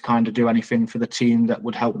willing to kind of do anything for the team that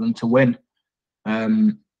would help them to win.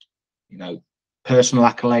 You know, personal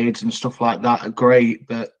accolades and stuff like that are great,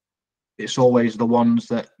 but it's always the ones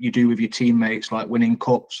that you do with your teammates, like winning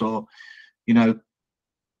cups or, you know,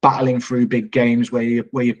 battling through big games where you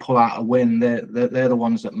pull out a win. They're the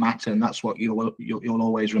ones that matter, and that's what you'll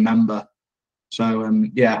always remember. So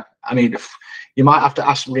yeah, I mean, you might have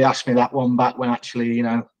to re-ask me that one back when actually, you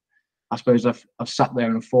know, I suppose I've sat there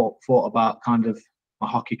and thought about kind of my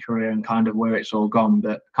hockey career and kind of where it's all gone,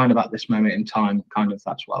 but kind of at this moment in time, kind of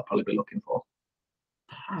that's what I'll probably be looking for.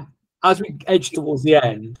 As we edge towards the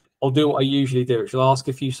end, I'll do what I usually do, which I'll ask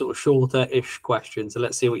a few sort of shorter-ish questions, so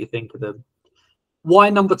let's see what you think of them. Why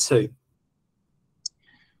number 2?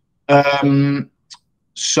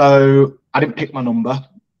 So I didn't pick my number.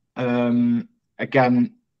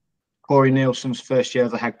 Again, Corey Nielsen's first year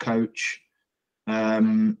as a head coach,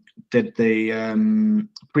 did the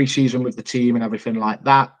pre-season with the team and everything like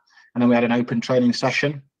that, and then we had an open training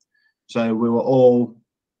session. So we were all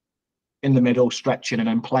in the middle stretching, and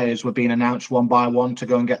then players were being announced one by one to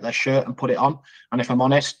go and get their shirt and put it on. And if I'm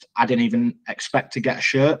honest, I didn't even expect to get a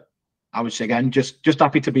shirt. I was, again, just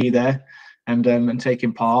happy to be there and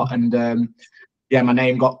taking part. And yeah, my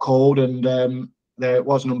name got called, and there it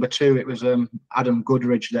was, number 2. It was Adam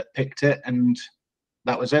Goodridge that picked it, and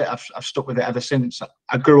that was it. I've stuck with it ever since.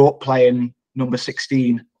 I grew up playing number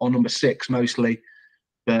 16 or number 6 mostly,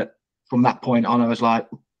 but from that point on, I was like,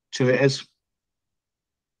 2 it is.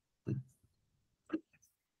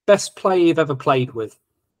 Best player you've ever played with?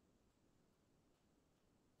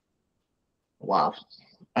 Wow.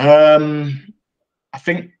 I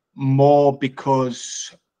think more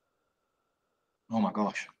because, oh my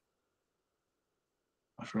gosh,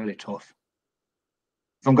 that's really tough.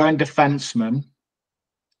 If I'm going defenceman,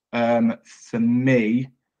 for me,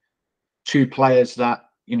 2 players that,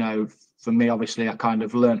 you know, for me, obviously, I kind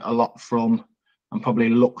of learnt a lot from and probably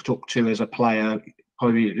looked up to as a player,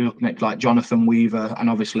 probably looking at like Jonathan Weaver and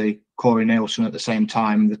obviously Corey Nielsen at the same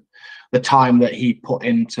time. The time that he put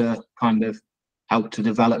into kind of help to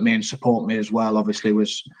develop me and support me as well, obviously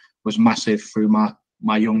was massive through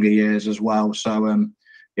my younger years as well. So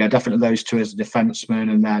yeah, definitely those 2 as a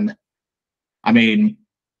defenceman. And then, I mean,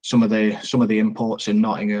 some of the imports in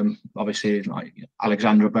Nottingham, obviously, like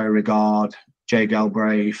Alexandra Beauregard, Jay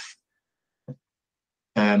Galbraith.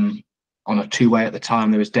 On a 2-way at the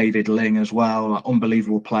time, there was David Ling as well, like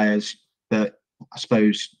unbelievable players. But I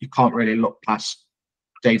suppose you can't really look past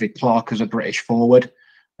David Clark as a British forward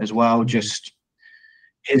as well. Just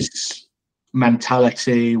his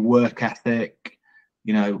mentality, work ethic,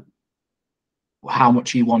 you know, how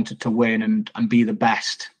much he wanted to win and be the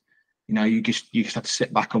best. You know, you just have to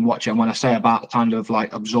sit back and watch it. And when I say about kind of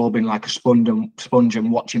like absorbing like a sponge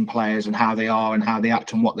and watching players and how they are and how they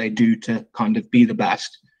act and what they do to kind of be the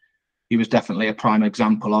best, he was definitely a prime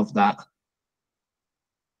example of that.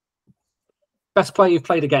 Best player you've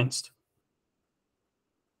played against?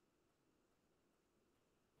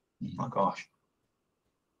 Oh my gosh.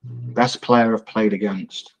 Best player I've played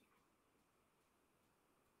against.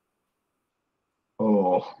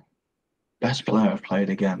 Oh, best player I've played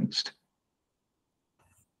against.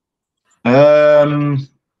 You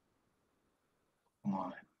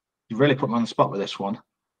really put me on the spot with this one.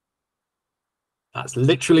 That's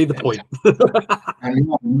literally the point.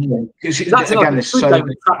 Again, there's so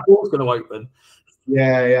many. That door's going to open.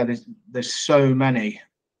 Yeah. There's so many.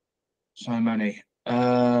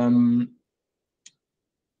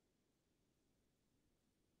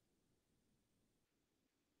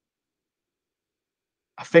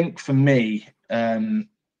 I think for me, I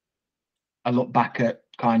look back at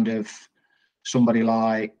kind of somebody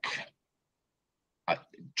like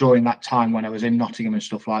during that time when I was in Nottingham and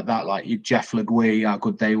stuff like that, like Jeff Legui, how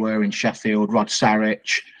good they were in Sheffield, Rod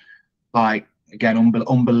Sarich, like again,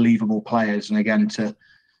 unbelievable players. And again, to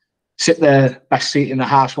sit there, best seat in the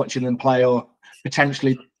house watching them play, or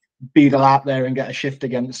potentially beadle out there and get a shift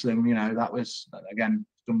against them, you know, that was again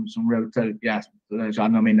some real, yeah. I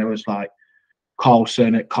mean, there was like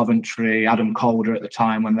Carlson at Coventry, Adam Calder at the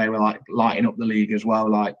time when they were like lighting up the league as well,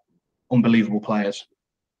 like unbelievable players.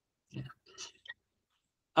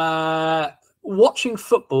 Watching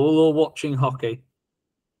football or watching hockey?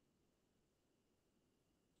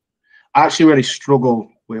 I actually really struggle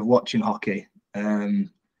with watching hockey.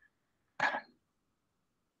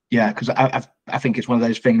 Yeah, because I think it's one of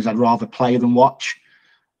those things I'd rather play than watch.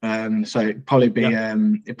 So it'd probably be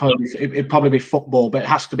it'd probably be football, but it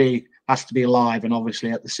has to be live, and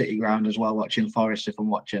obviously at the City Ground as well, watching Forest if I'm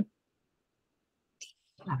watching.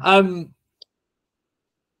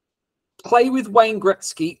 Play with Wayne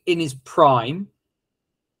Gretzky in his prime,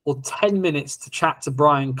 or 10 minutes to chat to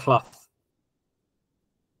Brian Clough?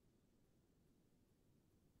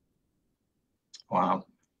 Wow,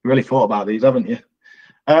 you really thought about these, haven't you?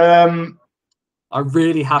 I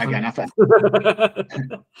really haven't. Again, I think,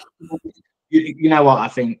 you know what? I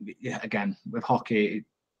think, yeah, again, with hockey,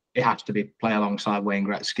 it has to be play alongside Wayne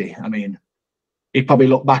Gretzky. I mean, he'd probably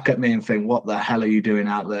look back at me and think, "What the hell are you doing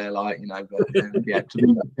out there?" Like, you know. But yeah,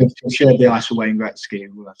 to share the ice with Wayne Gretzky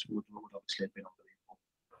would obviously have been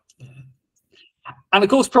unbelievable. And of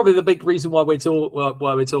course, probably the big reason why we're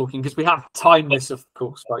talking, because we have timeless, of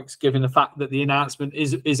course, folks, given the fact that the announcement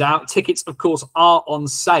is out. Tickets, of course, are on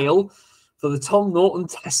sale for the Tom Norton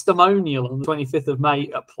testimonial on the 25th of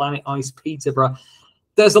May at Planet Ice Peterborough.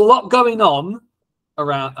 There's a lot going on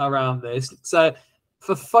around this. So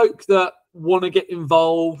for folk that want to get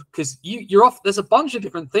involved, because you're off, there's a bunch of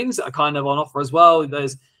different things that are kind of on offer as well.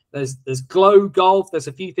 There's Glow Golf. There's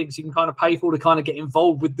a few things you can kind of pay for to kind of get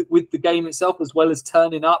involved with the game itself, as well as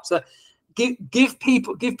turning up. So give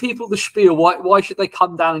people the spiel. Why should they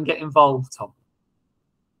come down and get involved, Tom?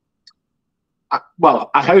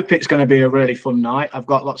 Well, I hope it's going to be a really fun night. I've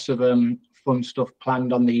got lots of fun stuff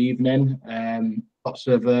planned on the evening. Lots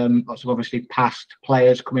of obviously past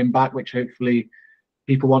players coming back, which hopefully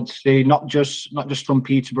people want to see. Not just from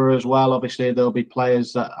Peterborough as well. Obviously, there'll be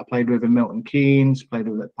players that I played with in Milton Keynes, played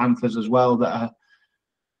with the Panthers as well, that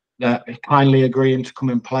are kindly agreeing to come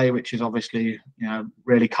and play, which is obviously, you know,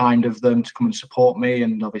 really kind of them to come and support me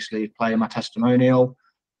and obviously play my testimonial.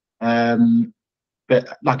 But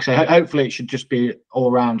like I say, hopefully it should just be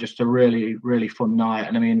all around just a really, really fun night.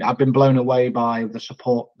 And I mean, I've been blown away by the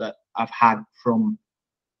support that I've had from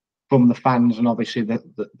the fans, and obviously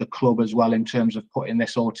the club as well, in terms of putting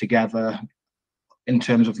this all together, in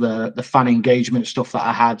terms of the fan engagement stuff that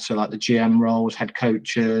I had. So like the GM roles, head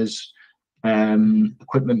coaches,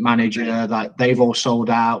 equipment manager, like they've all sold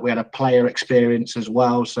out. We had a player experience as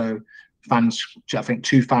well. So fans, I think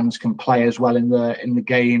 2 fans can play as well in the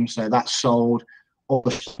game. So that's sold. All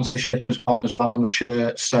the sponsorship as well on the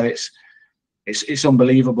shirts. So it's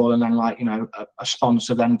unbelievable. And then, like, you know, a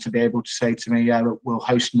sponsor then to be able to say to me, yeah, we'll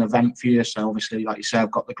host an event for you. So obviously, like you say, I've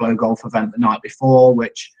got the Glow Golf event the night before,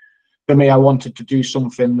 which for me, I wanted to do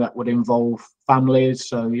something that would involve families.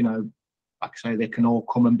 So, you know, like I say, they can all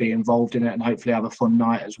come and be involved in it and hopefully have a fun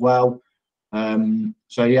night as well.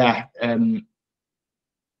 So yeah,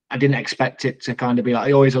 I didn't expect it to kind of be like,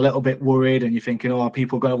 you're always a little bit worried and you're thinking, oh, are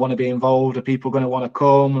people going to want to be involved? Are people going to want to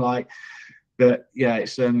come? Like, but yeah,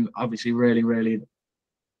 it's obviously really, really,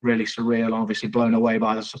 really surreal. Obviously blown away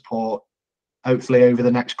by the support. Hopefully over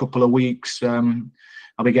the next couple of weeks,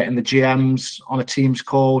 I'll be getting the GMs on a Teams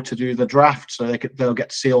call to do the draft, so they'll get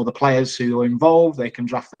to see all the players who are involved. They can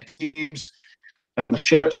draft the teams. And the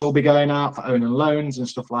shirts will be going out for own and loans and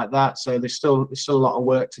stuff like that. So there's still a lot of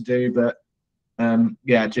work to do, but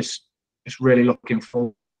yeah, just really looking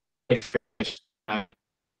forward to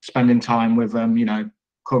spending time with you know,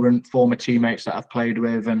 current former teammates that I've played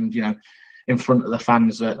with, and you know, in front of the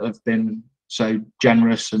fans that have been so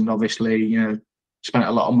generous and obviously, you know, spent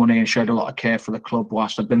a lot of money and showed a lot of care for the club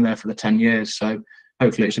whilst I've been there for the 10 years. So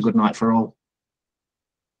hopefully it's a good night for all.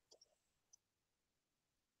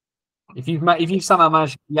 If you've somehow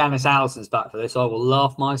managed to get Giannis Allison's back for this, I will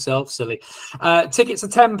laugh myself silly. Tickets are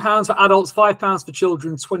 £10 for adults, £5 for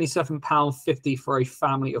children, £27.50 for a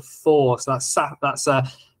family of 4. So that's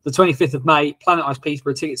the 25th of May. Planet Ice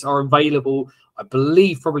Peterborough tickets are available, I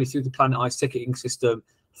believe, probably through the Planet Ice ticketing system.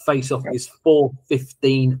 Face-off is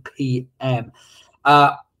 4:15 p.m.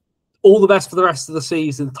 All the best for the rest of the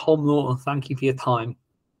season. Tom Norton, thank you for your time.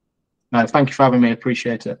 No, thank you for having me.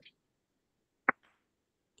 Appreciate it.